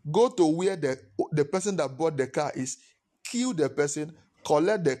 Go to where the person that bought the car is, kill the person,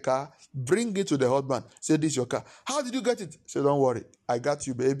 collect the car, bring it to the husband. Say, this is your car. How did you get it? Say, don't worry. I got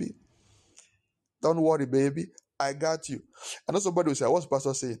you, baby. Don't worry, baby. I got you. And then somebody will say, what's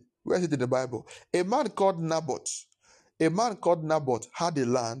pastor saying? Where is it in the Bible? A man called Naboth had a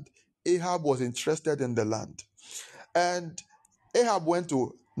land. Ahab was interested in the land. And Ahab went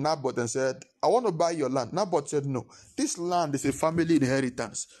to Naboth and said, I want to buy your land. Naboth said, no, this land is a family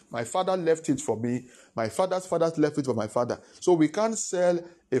inheritance. My father left it for me. My father's father left it for my father. So we can't sell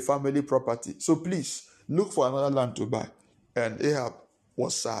a family property. So please, look for another land to buy. And Ahab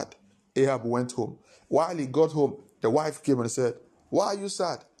was sad. Ahab went home. While he got home, the wife came and said, why are you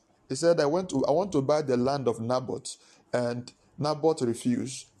sad? He said, I want to buy the land of Naboth. And Naboth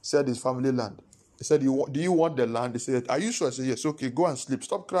refused, said his family land. He said, do you want the land? He said, are you sure? I said, yes. Okay, go and sleep.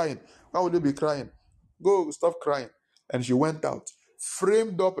 Stop crying. Why would you be crying? Go, stop crying. And she went out,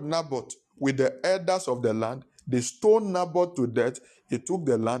 framed up Naboth with the elders of the land. They stoned Naboth to death. He took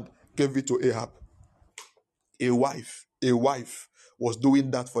the land, gave it to Ahab. A wife was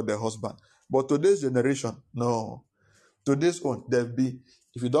doing that for the husband. But today's generation, no. Today's own, there be,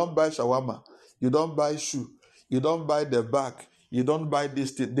 if you don't buy shawarma, you don't buy shoe, you don't buy the bag, you don't buy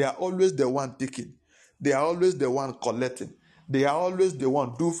this thing, they are always the one taking. They are always the one collecting. They are always the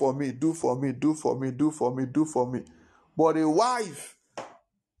one, do for me, do for me, do for me, do for me, do for me. But a wife,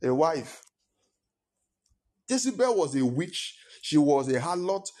 Jezebel was a witch. She was a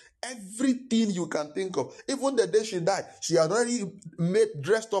harlot. Everything you can think of. Even the day she died, she had already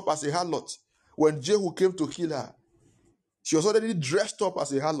dressed up as a harlot. When Jehu came to kill her, she was already dressed up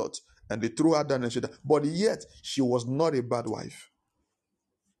as a harlot. And they threw her down and she died. But yet, she was not a bad wife.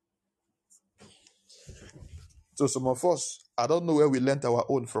 So some of us, I don't know where we learnt our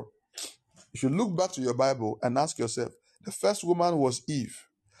own from. You should look back to your Bible and ask yourself, the first woman was Eve.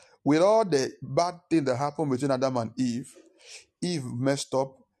 With all the bad thing that happened between Adam and Eve, Eve messed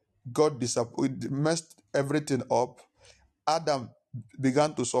up, God messed everything up, Adam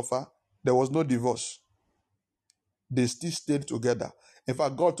began to suffer, there was no divorce. They still stayed together. In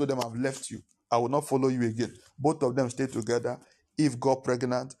fact, God told them, I've left you. I will not follow you again. Both of them stayed together. Eve got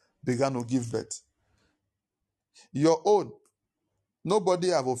pregnant, began to give birth. Your own. Nobody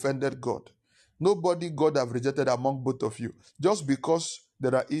have offended God. Nobody God have rejected among both of you. Just because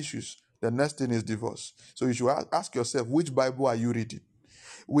there are issues, the next thing is divorce. So you should ask yourself, which Bible are you reading?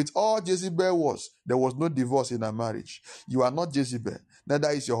 With all Jezebel was, there was no divorce in a marriage. You are not Jezebel. Neither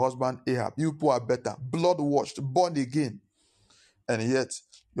is your husband Ahab. You people are better. Blood washed, born again. And yet,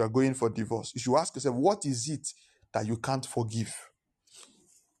 you are going for divorce. You should ask yourself, what is it that you can't forgive?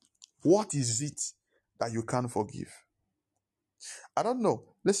 What is it that you can't forgive? I don't know.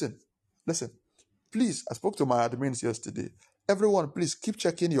 Listen. Please, I spoke to my admins yesterday. Everyone, please keep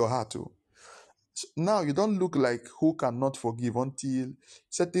checking your heart too. So now you don't look like who cannot forgive until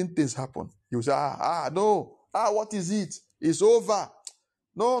certain things happen. You say, no. What is it? It's over.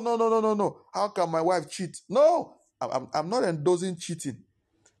 No. How can my wife cheat? No, I'm not endorsing cheating.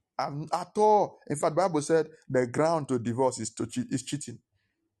 At all. In fact, the Bible said the ground to divorce is cheating.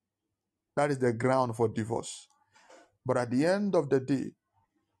 That is the ground for divorce. But at the end of the day,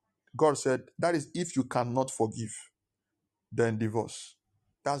 God said, that is if you cannot forgive, then divorce.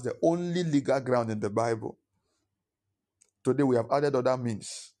 That's the only legal ground in the Bible. Today we have added other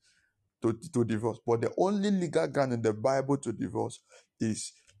means to divorce. But the only legal ground in the Bible to divorce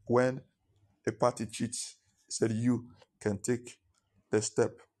is when a party cheats. He said you can take the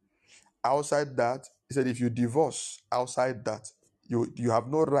step. Outside that, he said if you divorce outside that, you have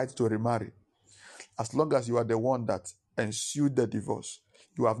no right to remarry. As long as you are the one that ensued the divorce,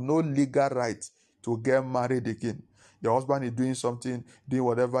 you have no legal right to get married again. Your husband is doing something, doing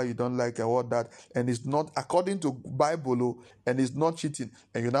whatever you don't like and all that, and it's not according to Bible, and it's not cheating.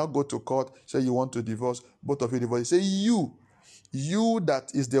 And you now go to court, say you want to divorce, both of you divorce. Say you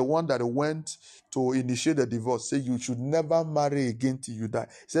that is the one that went to initiate the divorce, say you should never marry again till you die.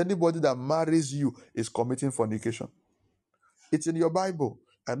 Say anybody that marries you is committing fornication. It's in your Bible.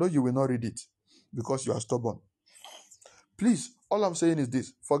 I know you will not read it because you are stubborn. Please, all I'm saying is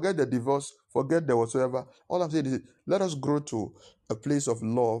this. Forget the divorce, forget the whatsoever. All I'm saying is this. Let us grow to a place of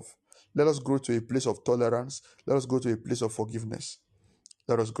love. Let us grow to a place of tolerance. Let us go to a place of forgiveness.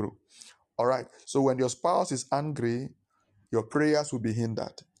 Let us grow. All right. So when your spouse is angry, your prayers will be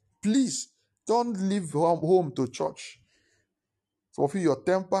hindered. Please, don't leave home to church. Some of you, your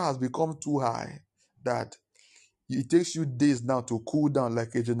temper has become too high that it takes you days now to cool down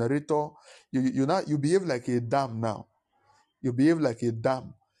like a generator. You behave like a dam now. You behave like a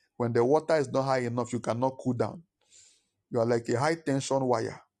dam. When the water is not high enough, you cannot cool down. You are like a high tension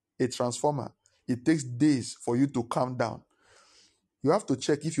wire, a transformer. It takes days for you to calm down. You have to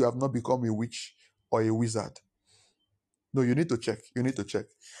check if you have not become a witch or a wizard. No, you need to check. You need to check.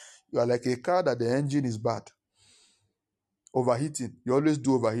 You are like a car that the engine is bad. Overheating. You always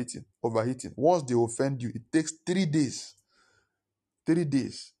do overheating. Overheating. Once they offend you, it takes 3 days. 3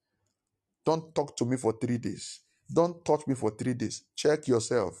 days. Don't talk to me for 3 days. Don't touch me for 3 days. Check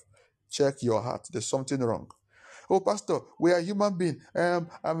yourself. Check your heart. There's something wrong. Oh, Pastor, we are human beings. I'm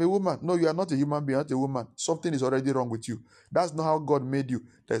a woman. No, you are not a human being, not a woman. Something is already wrong with you. That's not how God made you.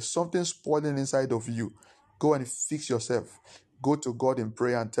 There's something spoiling inside of you. Go and fix yourself. Go to God in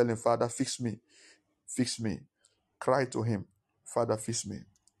prayer and tell him, Father, fix me. Fix me. Cry to him. Father, fix me.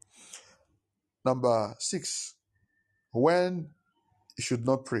 Number 6, when you should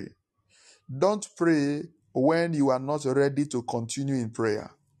not pray. Don't pray when you are not ready to continue in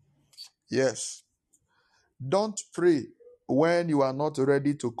prayer. Yes. Don't pray when you are not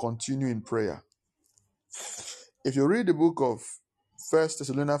ready to continue in prayer. If you read the book of 1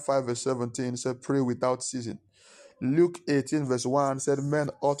 Thessalonians 5 verse 17, it said, pray without ceasing. Luke 18 verse 1 said, men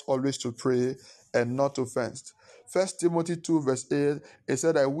ought always to pray and not to fast. 1 Timothy 2 verse 8, it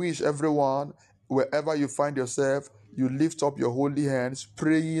said, I wish everyone, wherever you find yourself, you lift up your holy hands,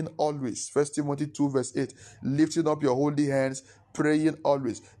 praying always. 1 Timothy 2 verse 8, lifting up your holy hands, praying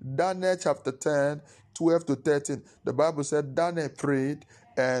always. Daniel chapter 10, 12 to 13, the Bible said Daniel prayed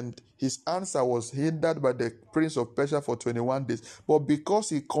and his answer was hindered by the prince of Persia for 21 days. But because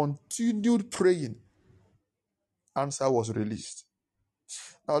he continued praying, answer was released.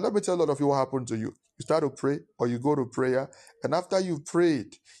 Now, let me tell a lot of you what happened to you. You start to pray or you go to prayer, and after you've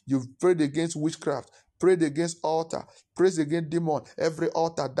prayed against witchcraft, prayed against altar, prayed against demon. Every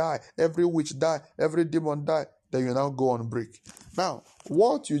altar die, every witch die, every demon die. Then you now go on break. Now,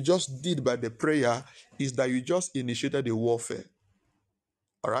 what you just did by the prayer is that you just initiated a warfare.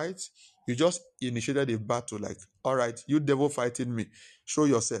 All right? You just initiated a battle. Like, all right, you devil fighting me, show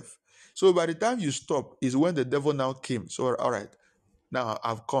yourself. So by the time you stop, is when the devil now came. So, all right, now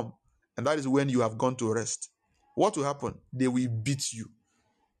I've come. And that is when you have gone to rest. What will happen? They will beat you.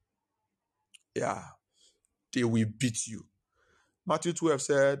 Yeah, they will beat you. Matthew 12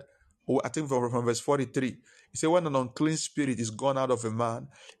 said, I think from verse 43, he said, when an unclean spirit is gone out of a man,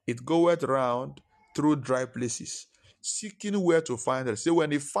 it goeth round through dry places, seeking where to find it. So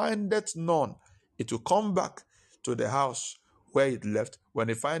when it findeth none, it will come back to the house where it left. When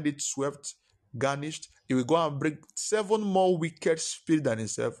it find it swept, garnished, it will go and bring 7 more wicked spirits than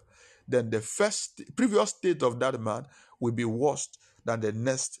itself. Then the previous state of that man will be worse than the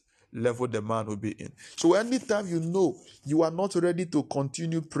next level the man will be in. So anytime you know you are not ready to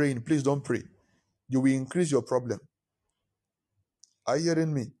continue praying, please don't pray. You will increase your problem. Are you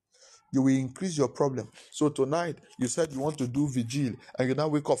hearing me? You will increase your problem. So tonight, you said you want to do vigil, and you now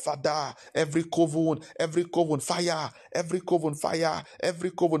wake up, Father, every coven, fire, every coven, fire,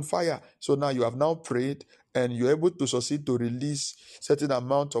 every coven, fire. So now you have now prayed, and you're able to succeed to release certain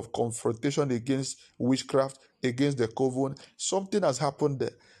amount of confrontation against witchcraft, against the coven. Something has happened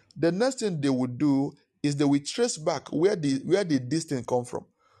there. The next thing they would do is they will trace back where did this thing come from?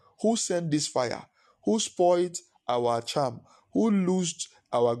 Who sent this fire? Who spoiled our charm? Who loosed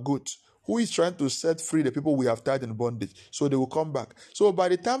our goat? Who is trying to set free the people we have tied in bondage? So they will come back. So by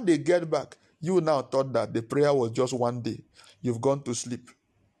the time they get back, you now thought that the prayer was just one day. You've gone to sleep.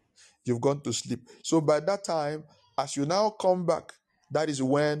 You've gone to sleep. So by that time, as you now come back, that is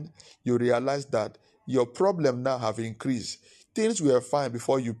when you realize that your problem now have increased. Things were fine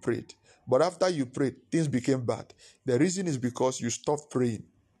before you prayed. But after you prayed, things became bad. The reason is because you stopped praying.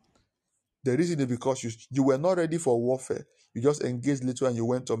 The reason is because you were not ready for warfare. You just engaged little and you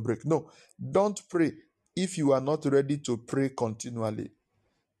went on break. No, don't pray if you are not ready to pray continually.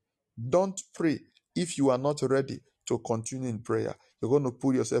 Don't pray if you are not ready to continue in prayer. You're going to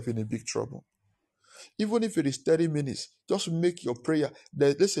put yourself in a big trouble. Even if it is 30 minutes, just make your prayer.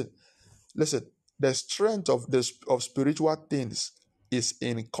 Listen. The strength of spiritual things is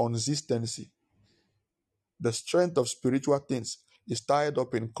in consistency. The strength of spiritual things is tied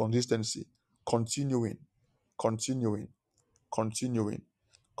up in consistency, continuing, continuing, continuing,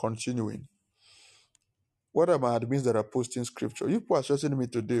 continuing. What are my admins that are posting scripture? You people are stressing me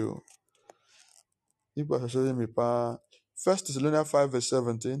today. You people are stressing me. 1 Thessalonians 5 verse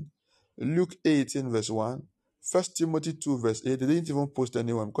 17, Luke 18 verse 1, 1 Timothy 2 verse 8. They didn't even post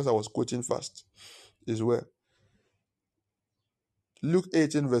anyone because I was quoting fast. Is where. Luke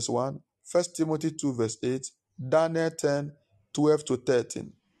 18 verse 1, 1 Timothy 2 verse 8, Daniel 10, 12 to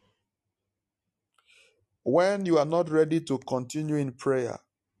 13. When you are not ready to continue in prayer,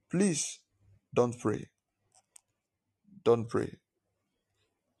 please don't pray. Don't pray.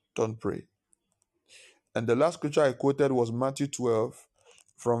 Don't pray. And the last scripture I quoted was Matthew 12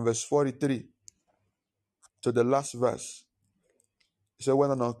 from verse 43 to the last verse. It said,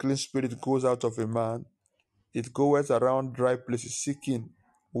 when an unclean spirit goes out of a man, it goeth around dry places seeking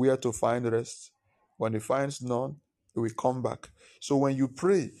where to find rest. When it finds none, it will come back. So when you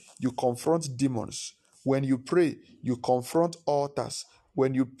pray, you confront demons. When you pray, you confront altars.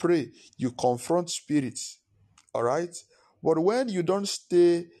 When you pray, you confront spirits. All right? But when you don't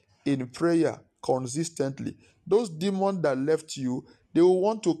stay in prayer consistently, those demons that left you, they will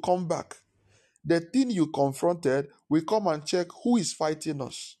want to come back. The thing you confronted will come and check who is fighting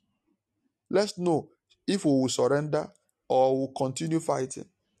us. Let's know if we will surrender or will continue fighting.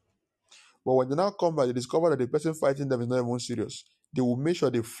 But when they now come back, they discover that the person fighting them is not even serious. They will make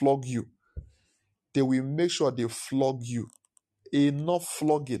sure they flog you. They will make sure they flog you. Enough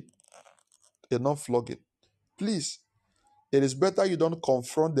flogging. Enough flogging. Please, it is better you don't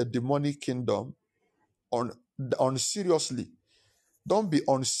confront the demonic kingdom on seriously. Don't be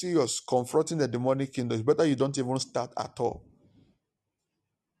unserious confronting the demonic kingdom. It's better you don't even start at all.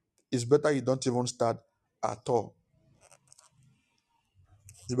 It's better you don't even start at all.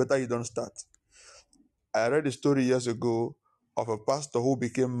 It's better you don't start. I read a story years ago of a pastor who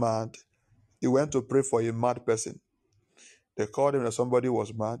became mad. He went to pray for a mad person. They called him that somebody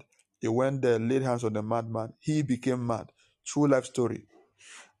was mad. He went there, laid hands on the madman. He became mad. True life story.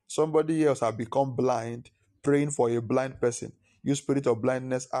 Somebody else had become blind, praying for a blind person. You spirit of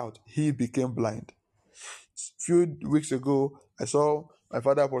blindness out. He became blind. A few weeks ago, I saw my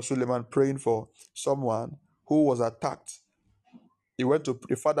father, Apostle Suleiman, praying for someone who was attacked.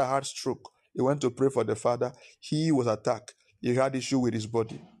 The father had stroke. He went to pray for the father. He was attacked. He had issue with his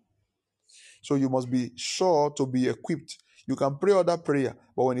body. So you must be sure to be equipped. You can pray other prayer,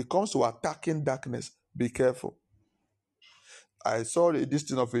 but when it comes to attacking darkness, be careful. I saw this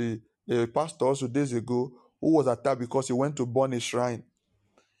thing of a pastor also days ago who was attacked because he went to burn a shrine.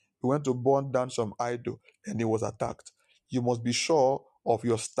 He went to burn down some idol and he was attacked. You must be sure of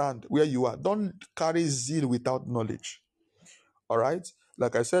your stand where you are. Don't carry zeal without knowledge. All right?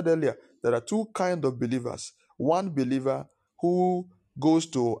 Like I said earlier, there are two kinds of believers. One believer who goes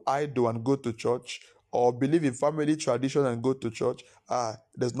to idol and go to church, or believe in family tradition and go to church.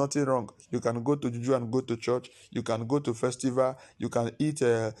 There's nothing wrong. You can go to juju and go to church. You can go to festival. You can eat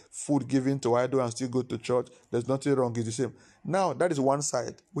food given to idol and still go to church. There's nothing wrong. It's the same. Now, that is one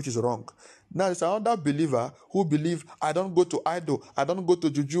side, which is wrong. Now, there's another believer who believe, I don't go to idol, I don't go to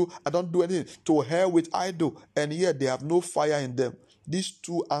juju, I don't do anything. To hell with idol, and yet they have no fire in them. These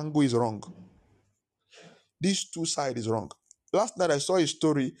two angle is wrong. These two side is wrong. Last night I saw a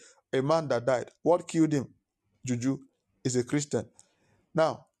story, a man that died. What killed him? Juju is a Christian.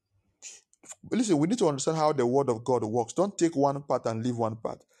 Now, listen, we need to understand how the word of God works. Don't take one part and leave one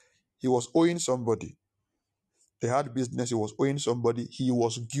part. He was owing somebody. They had business, he was owing somebody. He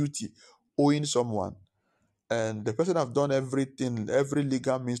was guilty, owing someone. And the person have done everything, every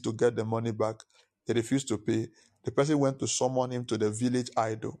legal means to get the money back. They refused to pay. The person went to summon him to the village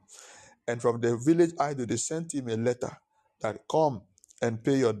idol. And from the village idol, they sent him a letter that come and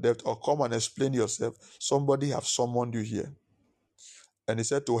pay your debt or come and explain yourself. Somebody have summoned you here. And he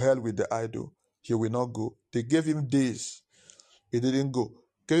said, to hell with the idol. He will not go. They gave him days. He didn't go.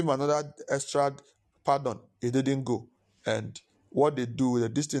 Gave him another extra pardon. He didn't go. And what they do,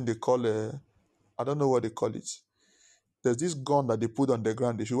 this thing they call, I don't know what they call it. There's this gun that they put on the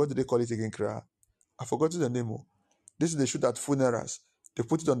ground. They shoot, what do they call it again, Kra? I forgot the name. This is they shoot at funerals. They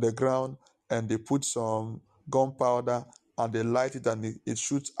put it on the ground and they put some gunpowder and they light it and it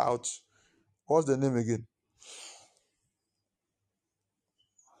shoots out. What's the name again?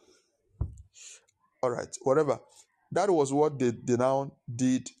 All right, whatever. That was what they now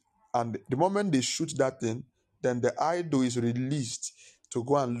did. And the moment they shoot that thing, then the idol is released to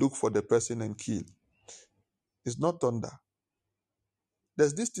go and look for the person and kill. It's not thunder.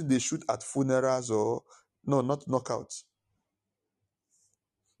 There's this thing they shoot at funerals or, no, not knockouts.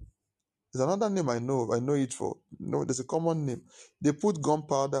 There's another name I know it for. No, there's a common name. They put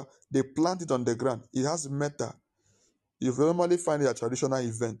gunpowder, they plant it on the ground. It has metal. You normally find it at traditional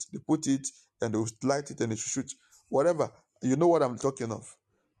event. They put it and they will light it and it shoot. Whatever. You know what I'm talking of.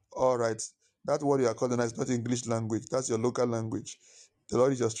 All right. That's what you are calling. It's not English language. That's your local language. The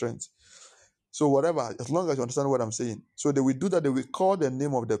Lord is your strength. So whatever, as long as you understand what I'm saying. So they will do that. They will call the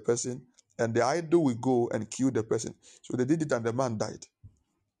name of the person and the idol will go and kill the person. So they did it and the man died.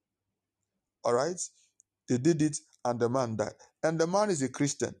 All right? They did it and the man died. And the man is a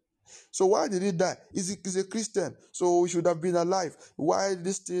Christian. So why did he die? He's a Christian. So he should have been alive. Why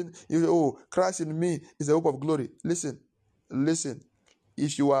this thing? Christ in me is the hope of glory. Listen.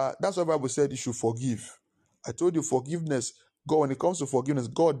 If you are, that's what the Bible said you should forgive. I told you forgiveness. God, when it comes to forgiveness,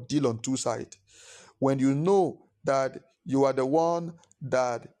 God deal on two sides. When you know that you are the one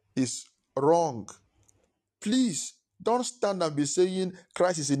that is wrong, please don't stand and be saying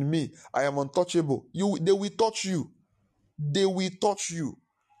Christ is in me. I am untouchable. They will touch you. They will touch you.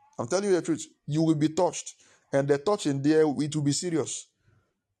 I'm telling you the truth. You will be touched. And the touching there, it will be serious.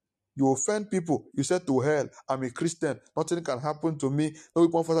 You offend people. You said to hell, I'm a Christian. Nothing can happen to me. No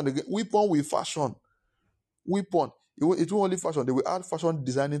weapon fashion again. Weapon will fashion. Weapon. It will only fashion. They will add fashion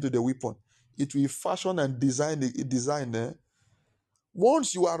design into the weapon. It will fashion and design.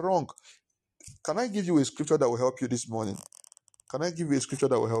 Once you are wrong, can I give you a scripture that will help you this morning? Can I give you a scripture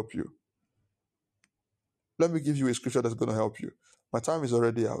that will help you? Let me give you a scripture that's going to help you. My time is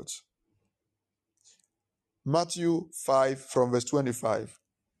already out. Matthew 5 from verse 25.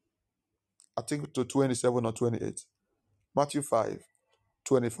 I think to 27 or 28. Matthew 5,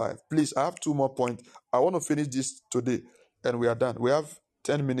 25. Please, I have two more points. I want to finish this today and we are done. We have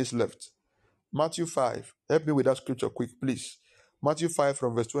 10 minutes left. Matthew 5. Help me with that scripture quick, please. Matthew 5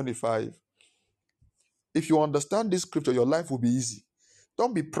 from verse 25. If you understand this scripture, your life will be easy.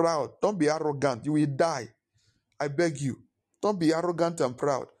 Don't be proud. Don't be arrogant. You will die. I beg you. Don't be arrogant and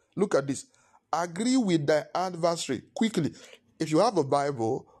proud. Look at this. Agree with thy adversary quickly. If you have a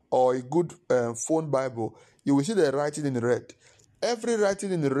Bible or a good phone Bible, you will see the writing in red. Every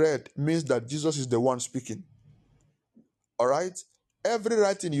writing in red means that Jesus is the one speaking. All right? Every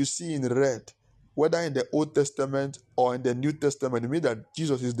writing you see in red, whether in the Old Testament or in the New Testament, it means that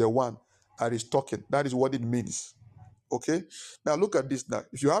Jesus is the one that is talking. That is what it means. Okay? Now look at this now.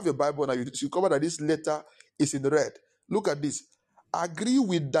 If you have your Bible now, you discover that this letter is in red. Look at this. Agree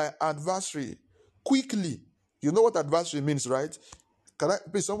with thy adversary quickly. You know what adversary means, right? Can I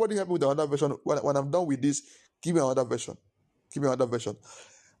please somebody help me with another version? When I'm done with this, give me another version. Give me another version.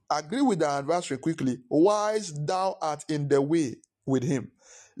 Agree with thy adversary quickly, whilst thou art in the way with him,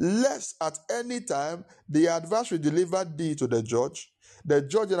 lest at any time the adversary deliver thee to the judge. The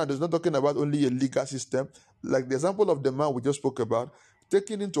judge is not talking about only a legal system, like the example of the man we just spoke about,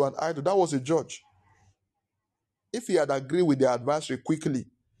 taken into an idol. That was a judge. If he had agreed with the adversary quickly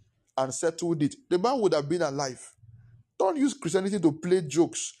and settled it, the man would have been alive. Don't use Christianity to play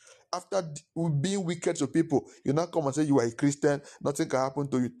jokes. After being wicked to people, you now come and say you are a Christian, nothing can happen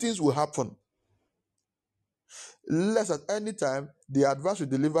to you. Things will happen. Lest at any time the adversary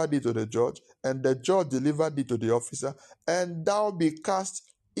deliver thee to the judge, and the judge deliver thee to the officer, and thou be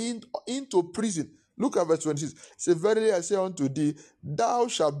cast into prison. Look at verse 26. Say, verily I say unto thee, thou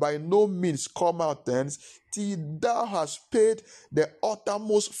shalt by no means come out thence till thou hast paid the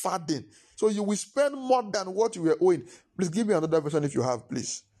uttermost farthing. So you will spend more than what you were owing. Please give me another version if you have,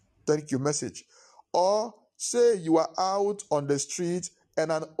 please. Thank you. Message. Or say you are out on the street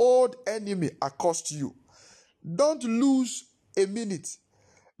and an old enemy accosts you. Don't lose a minute.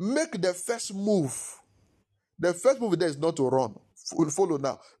 Make the first move. The first move there is not to run. Follow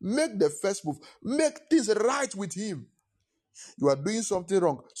now. Make the first move. Make things right with him. You are doing something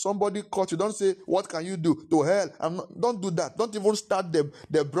wrong. Somebody caught you. Don't say, what can you do? To hell. Don't do that. Don't even start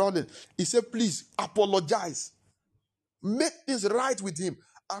the brawling. He said, please apologize. Make things right with him.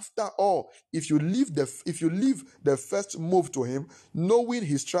 After all, if you leave the first move to him, knowing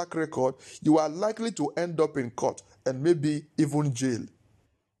his track record, you are likely to end up in court and maybe even jail.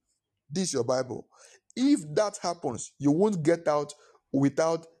 This is your Bible. If that happens, you won't get out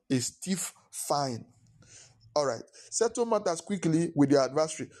without a stiff fine. All right. Settle matters quickly with the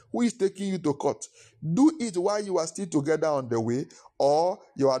adversary who is taking you to court. Do it while you are still together on the way, or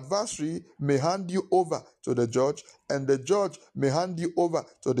your adversary may hand you over to the judge, and the judge may hand you over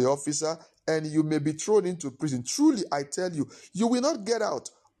to the officer, and you may be thrown into prison. Truly, I tell you, you will not get out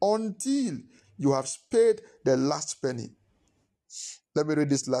until you have paid the last penny. Let me read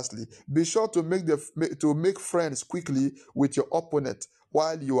this lastly. Be sure to make friends quickly with your opponent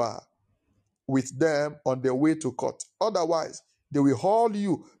while you are with them on their way to court. Otherwise, they will haul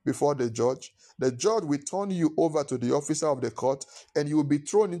you before the judge. The judge will turn you over to the officer of the court, and you will be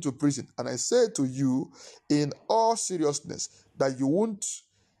thrown into prison. And I say to you in all seriousness that you won't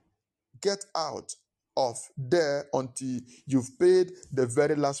get out of there until you've paid the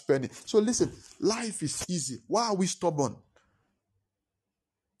very last penny. So listen, life is easy. Why are we stubborn?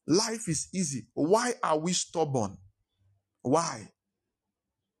 Life is easy. Why are we stubborn? Why?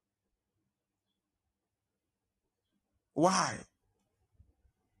 Why?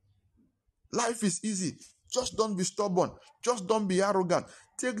 Life is easy. Just don't be stubborn. Just don't be arrogant.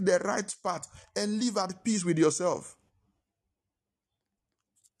 Take the right path and live at peace with yourself.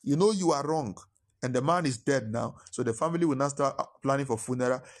 You know you are wrong, and the man is dead now, so the family will now start planning for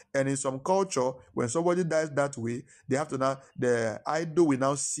funeral. And in some culture, when somebody dies that way, they have to now, the idol will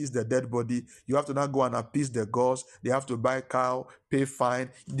now seize the dead body. You have to now go and appease the gods. They have to buy cow, pay fine.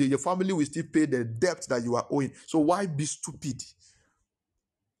 Your family will still pay the debt that you are owing. So why be stupid?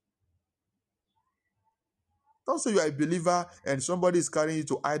 Don't say you are a believer and somebody is carrying you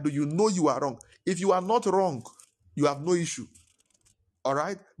to idol. You know you are wrong. If you are not wrong, you have no issue. All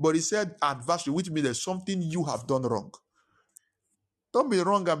right? But he said adversary, which means there's something you have done wrong. Don't be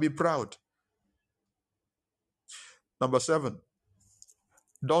wrong and be proud. Number 7,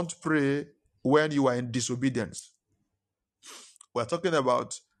 don't pray when you are in disobedience. We're talking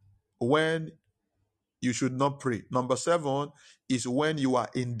about when you should not pray. Number 7 is when you are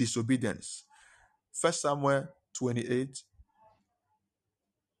in disobedience. 1 Samuel 28,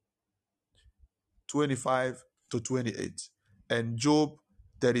 25 to 28. And Job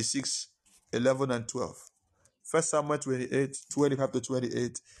 36, 11 and 12. 1 Samuel 28, 25 to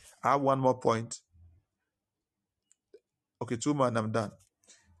 28. I have one more point. Okay, 2 more and I'm done.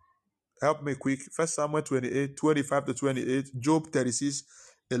 Help me quick. 1 Samuel 28, 25 to 28. Job 36,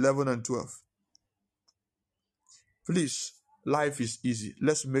 11 and 12. Please, life is easy.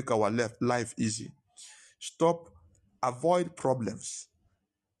 Let's make our life easy. Stop. Avoid problems.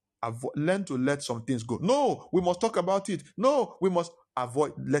 Learn to let some things go. No, we must talk about it. No, we must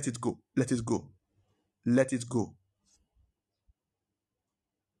avoid. Let it go. Let it go. Let it go.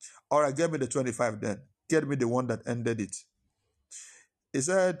 All right, get me the 25 then. Get me the one that ended it. He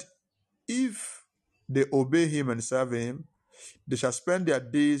said, if they obey him and serve him, they shall spend their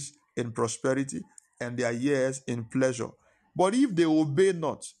days in prosperity and their years in pleasure. But if they obey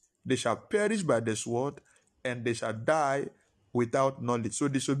not, they shall perish by the sword, and they shall die without knowledge. So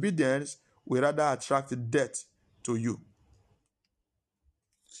disobedience will rather attract death to you.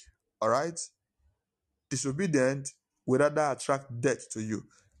 All right? Disobedient will rather attract death to you.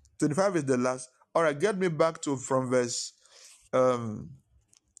 25 is the last. All right, get me back to from verse,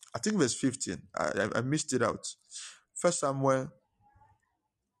 I think verse 15. I missed it out. First Samuel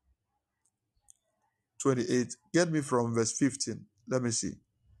 28. Get me from verse 15. Let me see.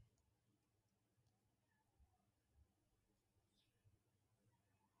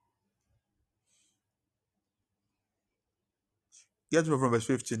 Get me from verse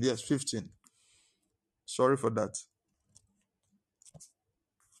 15. Yes, 15. Sorry for that.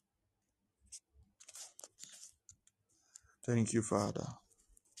 Thank you, Father.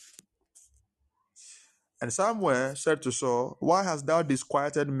 And Samuel said to Saul, why hast thou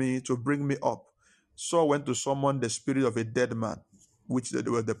disquieted me to bring me up? Saul went to summon the spirit of a dead man, which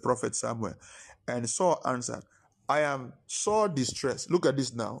was the prophet Samuel. And Saul answered, I am sore distressed. Look at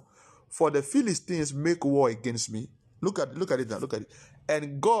this now. For the Philistines make war against me. Look at it now. Look at it.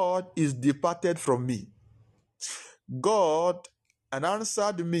 And God is departed from me. God and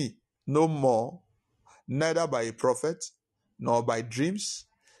answered me no more, neither by a prophet, nor by dreams.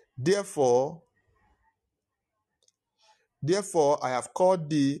 Therefore, I have called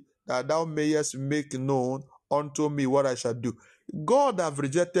thee, that thou mayest make known unto me what I shall do. God have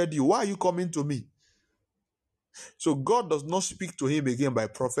rejected you. Why are you coming to me? So God does not speak to him again by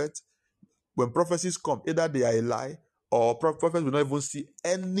prophet. When prophecies come, either they are a lie, or prophets will not even see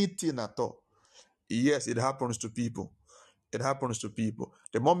anything at all. Yes, it happens to people. It happens to people.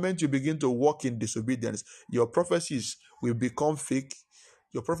 The moment you begin to walk in disobedience, your prophecies will become fake.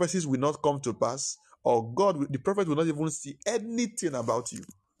 Your prophecies will not come to pass. Or the prophet will not even see anything about you.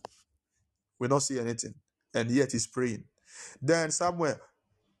 Will not see anything. And yet he's praying. Then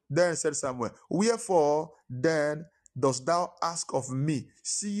said Samuel, wherefore then dost thou ask of me,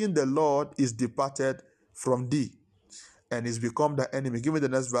 seeing the Lord is departed from thee, and is become thy enemy? Give me the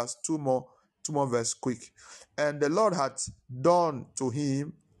next verse, two more verse quick. And the Lord had done to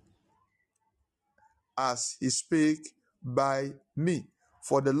him as he spake by me.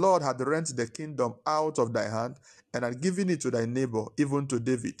 For the Lord had rent the kingdom out of thy hand, and had given it to thy neighbor, even to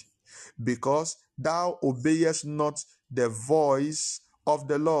David, because thou obeyest not the voice of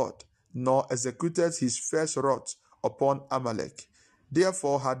the Lord, nor executed his first wrath upon Amalek.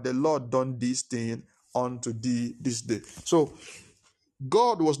 Therefore had the Lord done this thing unto thee this day. So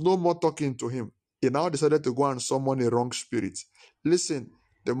God was no more talking to him. He now decided to go and summon a wrong spirit. Listen,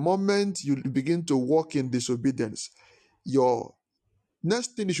 the moment you begin to walk in disobedience, your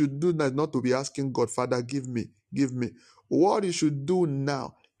next thing you should do now is not to be asking God, Father, give me, give me. What you should do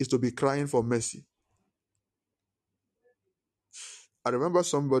now is to be crying for mercy. I remember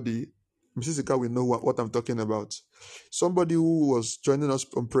somebody, Mrs. Ika will know what I'm talking about. Somebody who was joining us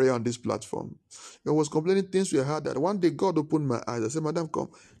on prayer on this platform and was complaining things we heard that one day God opened my eyes. I said, Madam, come,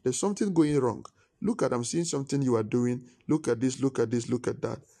 there's something going wrong. Look at, I'm seeing something you are doing. Look at this, look at this, look at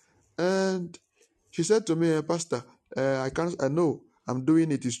that. And she said to me, Pastor, I know I'm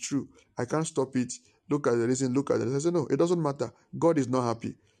doing it is true. I can't stop it. Look at the reason, look at it. I said, no, it doesn't matter. God is not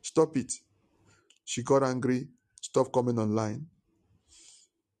happy. Stop it. She got angry, stopped coming online.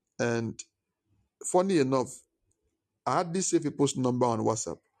 And funny enough, I had this save post number on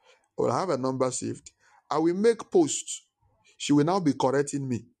WhatsApp. I will have a number saved. I will make posts. She will now be correcting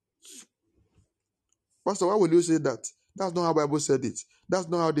me. Pastor, why will you say that? That's not how Bible said it. That's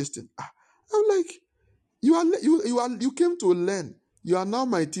not how this thing. I'm like, you came to learn. You are now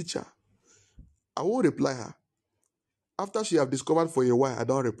my teacher. I won't reply her. After she have discovered for a while, I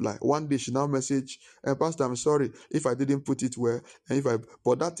don't reply. One day she now message, Pastor, I'm sorry if I didn't put it well. And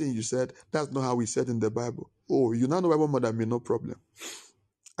but that thing you said, that's not how we said in the Bible. Oh, you now know Bible more than me, no problem.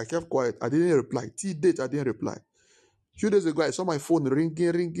 I kept quiet. I didn't reply. Till date, I didn't reply. A few days ago, I saw my phone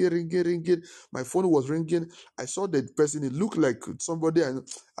ringing. My phone was ringing. I saw the person. It looked like somebody.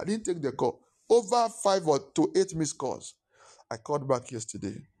 I didn't take the call. Over 5 to 8 missed calls. I called back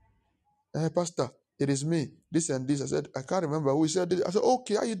yesterday. Pastor, it is me. This and this. I said, I can't remember who said this. I said,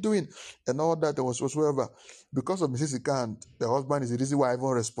 okay, how you doing? And all that and whatsoever. Because of Mrs. Ika and the husband is the reason why I even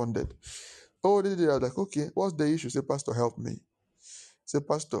responded. Oh, I was like, okay, what's the issue? Say, Pastor, help me. Say,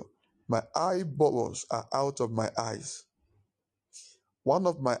 Pastor, my eyeballs are out of my eyes. One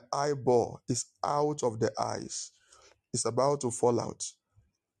of my eyeball is out of the eyes. It's about to fall out.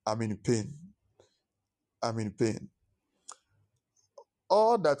 I'm in pain.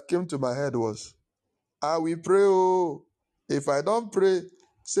 All that came to my head was, I will pray. Oh, if I don't pray,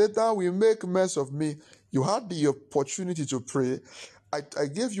 Satan will make mess of me. You had the opportunity to pray. I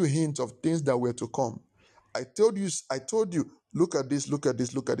gave you hints of things that were to come. I told you, look at this, look at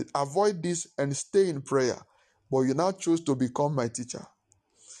this, look at it. Avoid this and stay in prayer. But you now choose to become my teacher.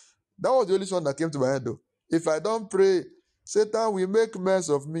 That was the only one that came to my head though. If I don't pray, Satan will make mess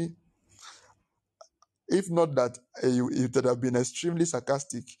of me. If not that, it would have been extremely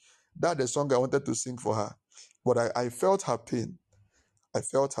sarcastic. That's the song I wanted to sing for her. But I felt her pain. I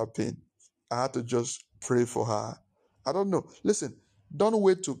felt her pain. I had to just pray for her. I don't know. Listen, don't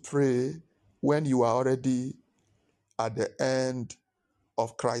wait to pray when you are already at the end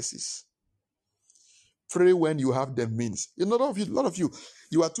of crisis. Pray when you have the means. A lot of you,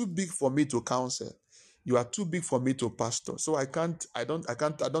 you are too big for me to counsel. You are too big for me to pastor. So I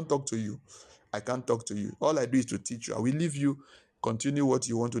don't talk to you. I can't talk to you. All I do is to teach you. I will leave you, continue what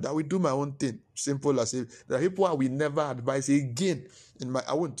you want to do. I will do my own thing. Simple as it. There are people I will never advise again.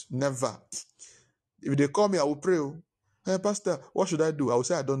 I won't. Never. If they call me, I will pray. Hey, Pastor, what should I do? I will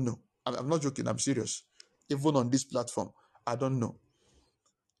say, I don't know. I'm not joking. I'm serious. Even on this platform, I don't know.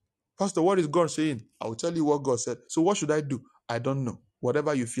 Pastor, what is God saying? I will tell you what God said. So what should I do? I don't know.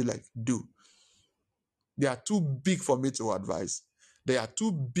 Whatever you feel like, do. They are too big for me to advise. They are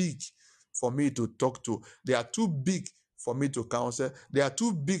too big for me to talk to. They are too big for me to counsel. They are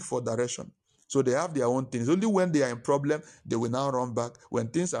too big for direction. So they have their own things. Only when they are in problem, they will now run back. When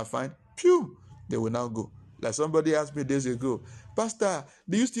things are fine, pew, they will now go. Like somebody asked me days ago, Pastor,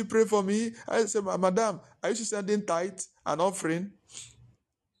 do you still pray for me? I said, Madam, are you still sending tithe and offering?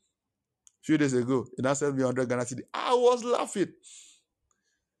 A few days ago, he now sent me 100 Ghana cedi. I was laughing.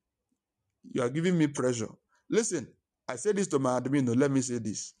 You are giving me pressure. Listen, I said this to my admin. No, let me say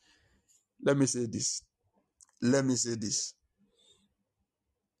this. Let me say this. Let me say this.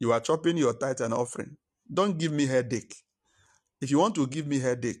 You are chopping your tithe and offering. Don't give me headache. If you want to give me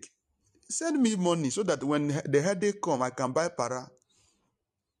headache, send me money so that when the headache come, I can buy para.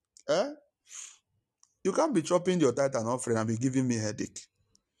 You can't be chopping your tithe and offering and be giving me headache.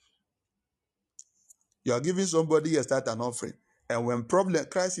 You are giving somebody a tithe and offering. And when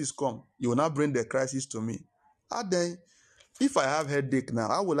crisis come, you will not bring the crisis to me. And then, if I have headache now,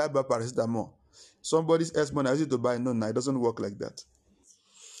 how will I buy paracetamol? Somebody's else money I use it to buy. No, it doesn't work like that.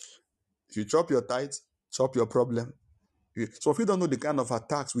 If you chop your tithe, chop your problem. So if you don't know the kind of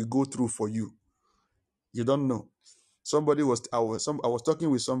attacks we go through for you, you don't know. I was talking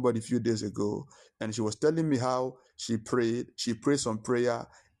with somebody a few days ago, and she was telling me how she prayed some prayer,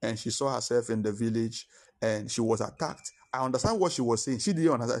 and she saw herself in the village, and she was attacked. I understand what she was saying. She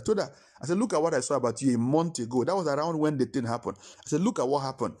didn't understand. I told her, I said, look at what I saw about you a month ago. That was around when the thing happened. I said, look at what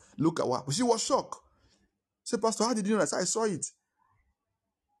happened. Look at what happened. She was shocked. I said, Pastor, how did you know? I said, I saw it.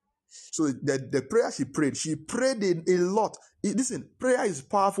 So the prayer she prayed a lot. Listen, prayer is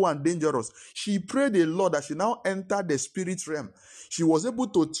powerful and dangerous. She prayed a lot that she now entered the spirit realm. She was able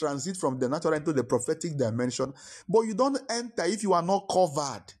to transit from the natural into the prophetic dimension. But you don't enter if you are not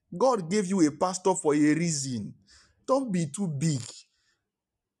covered. God gave you a pastor for a reason. Don't be too big.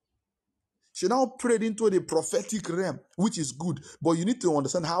 She now prayed into the prophetic realm, which is good. But you need to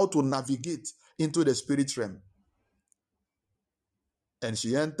understand how to navigate into the spirit realm. And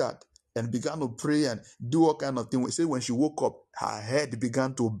she entered and began to pray and do all kind of things. We say when she woke up, her head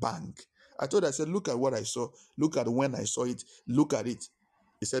began to bang. I told her, I said, look at what I saw. Look at when I saw it. Look at it.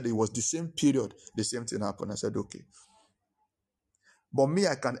 He said it was the same period, the same thing happened. I said, okay. But me,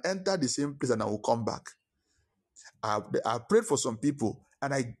 I can enter the same place and I will come back. I prayed for some people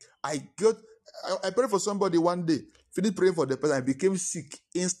and I prayed for somebody one day. Finished praying for the person. I became sick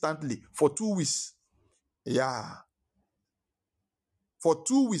instantly for 2 weeks. Yeah. For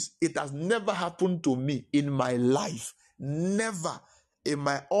 2 weeks, it has never happened to me in my life. Never. In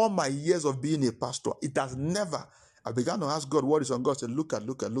all my years of being a pastor, it has never. I began to ask God what is on. God said, look at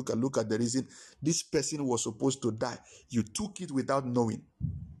the reason this person was supposed to die. You took it without knowing.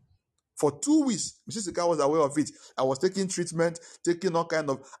 For 2 weeks, Mrs. Sika was aware of it. I was taking treatment, taking all kind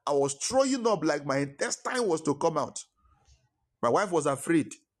of, I was throwing up like my intestine was to come out. My wife was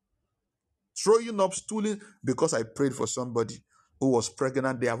afraid. Throwing up, stooling, because I prayed for somebody who was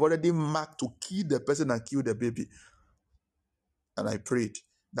pregnant. They have already marked to kill the person and kill the baby. And I prayed.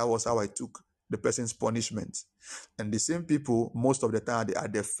 That was how I took the person's punishment. And the same people, most of the time, they are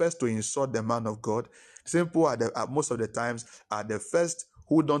the first to insult the man of God. The same people, most of the times, are the first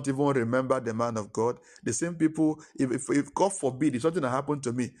who don't even remember the man of God. The same people, if God forbid, if something happened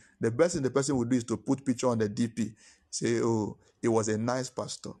to me, the best thing the person would do is to put picture on the DP. Say, oh, he was a nice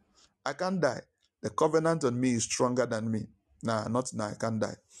pastor. I can't die. The covenant on me is stronger than me. Not now. I can't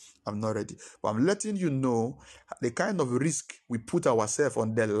die. I'm not ready. But I'm letting you know the kind of risk we put ourselves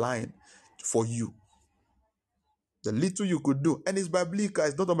on the line for you. The little you could do, and it's biblical,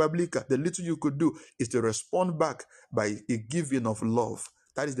 it's not unbiblical. The little you could do is to respond back by a giving of love.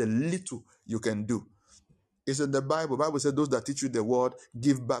 That is the little you can do. It's in the Bible. The Bible said those that teach you the word,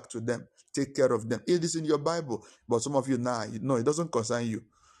 give back to them. Take care of them. It is in your Bible. But some of you now, no, it doesn't concern you.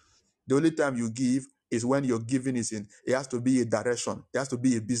 The only time you give is when your giving is in. It has to be a direction. It has to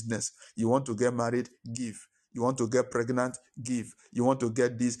be a business. You want to get married, give. You want to get pregnant, give. You want to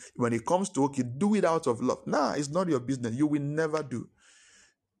get this. When it comes to, okay, do it out of love. Nah, it's not your business. You will never do.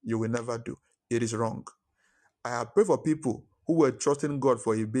 You will never do. It is wrong. I have prayed for people who were trusting God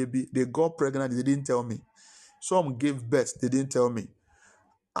for a baby. They got pregnant, they didn't tell me. Some gave birth, they didn't tell me.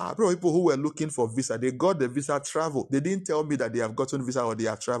 I pray for people who were looking for visa. They got the visa, travel. They didn't tell me that they have gotten visa or they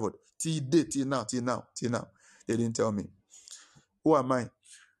have traveled. Till now. They didn't tell me. Who am I?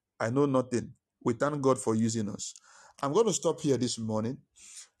 I know nothing. We thank God for using us. I'm going to stop here this morning.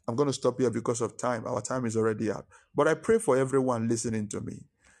 I'm going to stop here because of time. Our time is already out. But I pray for everyone listening to me.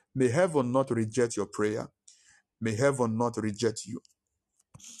 May heaven not reject your prayer. May heaven not reject you.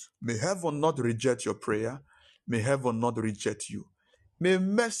 May heaven not reject your prayer. May heaven not reject you. May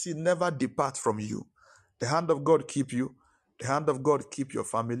mercy never depart from you. The hand of God keep you. The hand of God keep your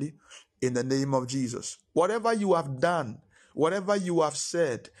family. In the name of Jesus. Whatever you have done, whatever you have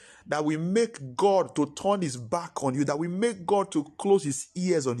said, that will make God to turn his back on you, that will make God to close his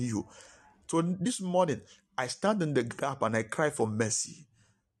ears on you. So this morning, I stand in the gap and I cry for mercy.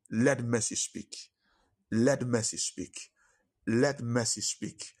 Let mercy speak. Let mercy speak. Let mercy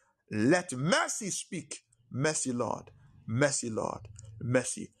speak. Let mercy speak. Mercy, Lord. Mercy, Lord.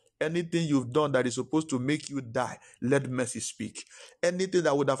 Mercy. Anything you've done that is supposed to make you die, let mercy speak. Anything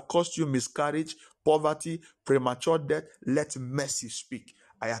that would have caused you miscarriage, poverty, premature death, let mercy speak.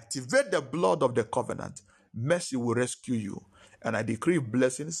 I activate the blood of the covenant. Mercy will rescue you. And I decree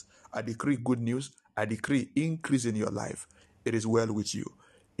blessings. I decree good news. I decree increase in your life. It is well with you.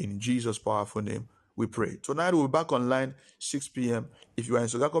 In Jesus' powerful name, we pray. Tonight we'll be back online 6 p.m. If you are in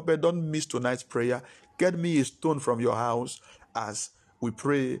Sogakope, don't miss tonight's prayer. Get me a stone from your house as we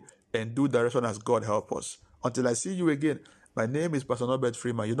pray and do direction as God help us. Until I see you again, my name is Pastor Norbert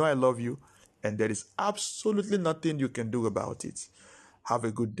Freeman. You know I love you, and there is absolutely nothing you can do about it. Have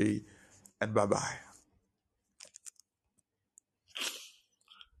a good day, and bye-bye.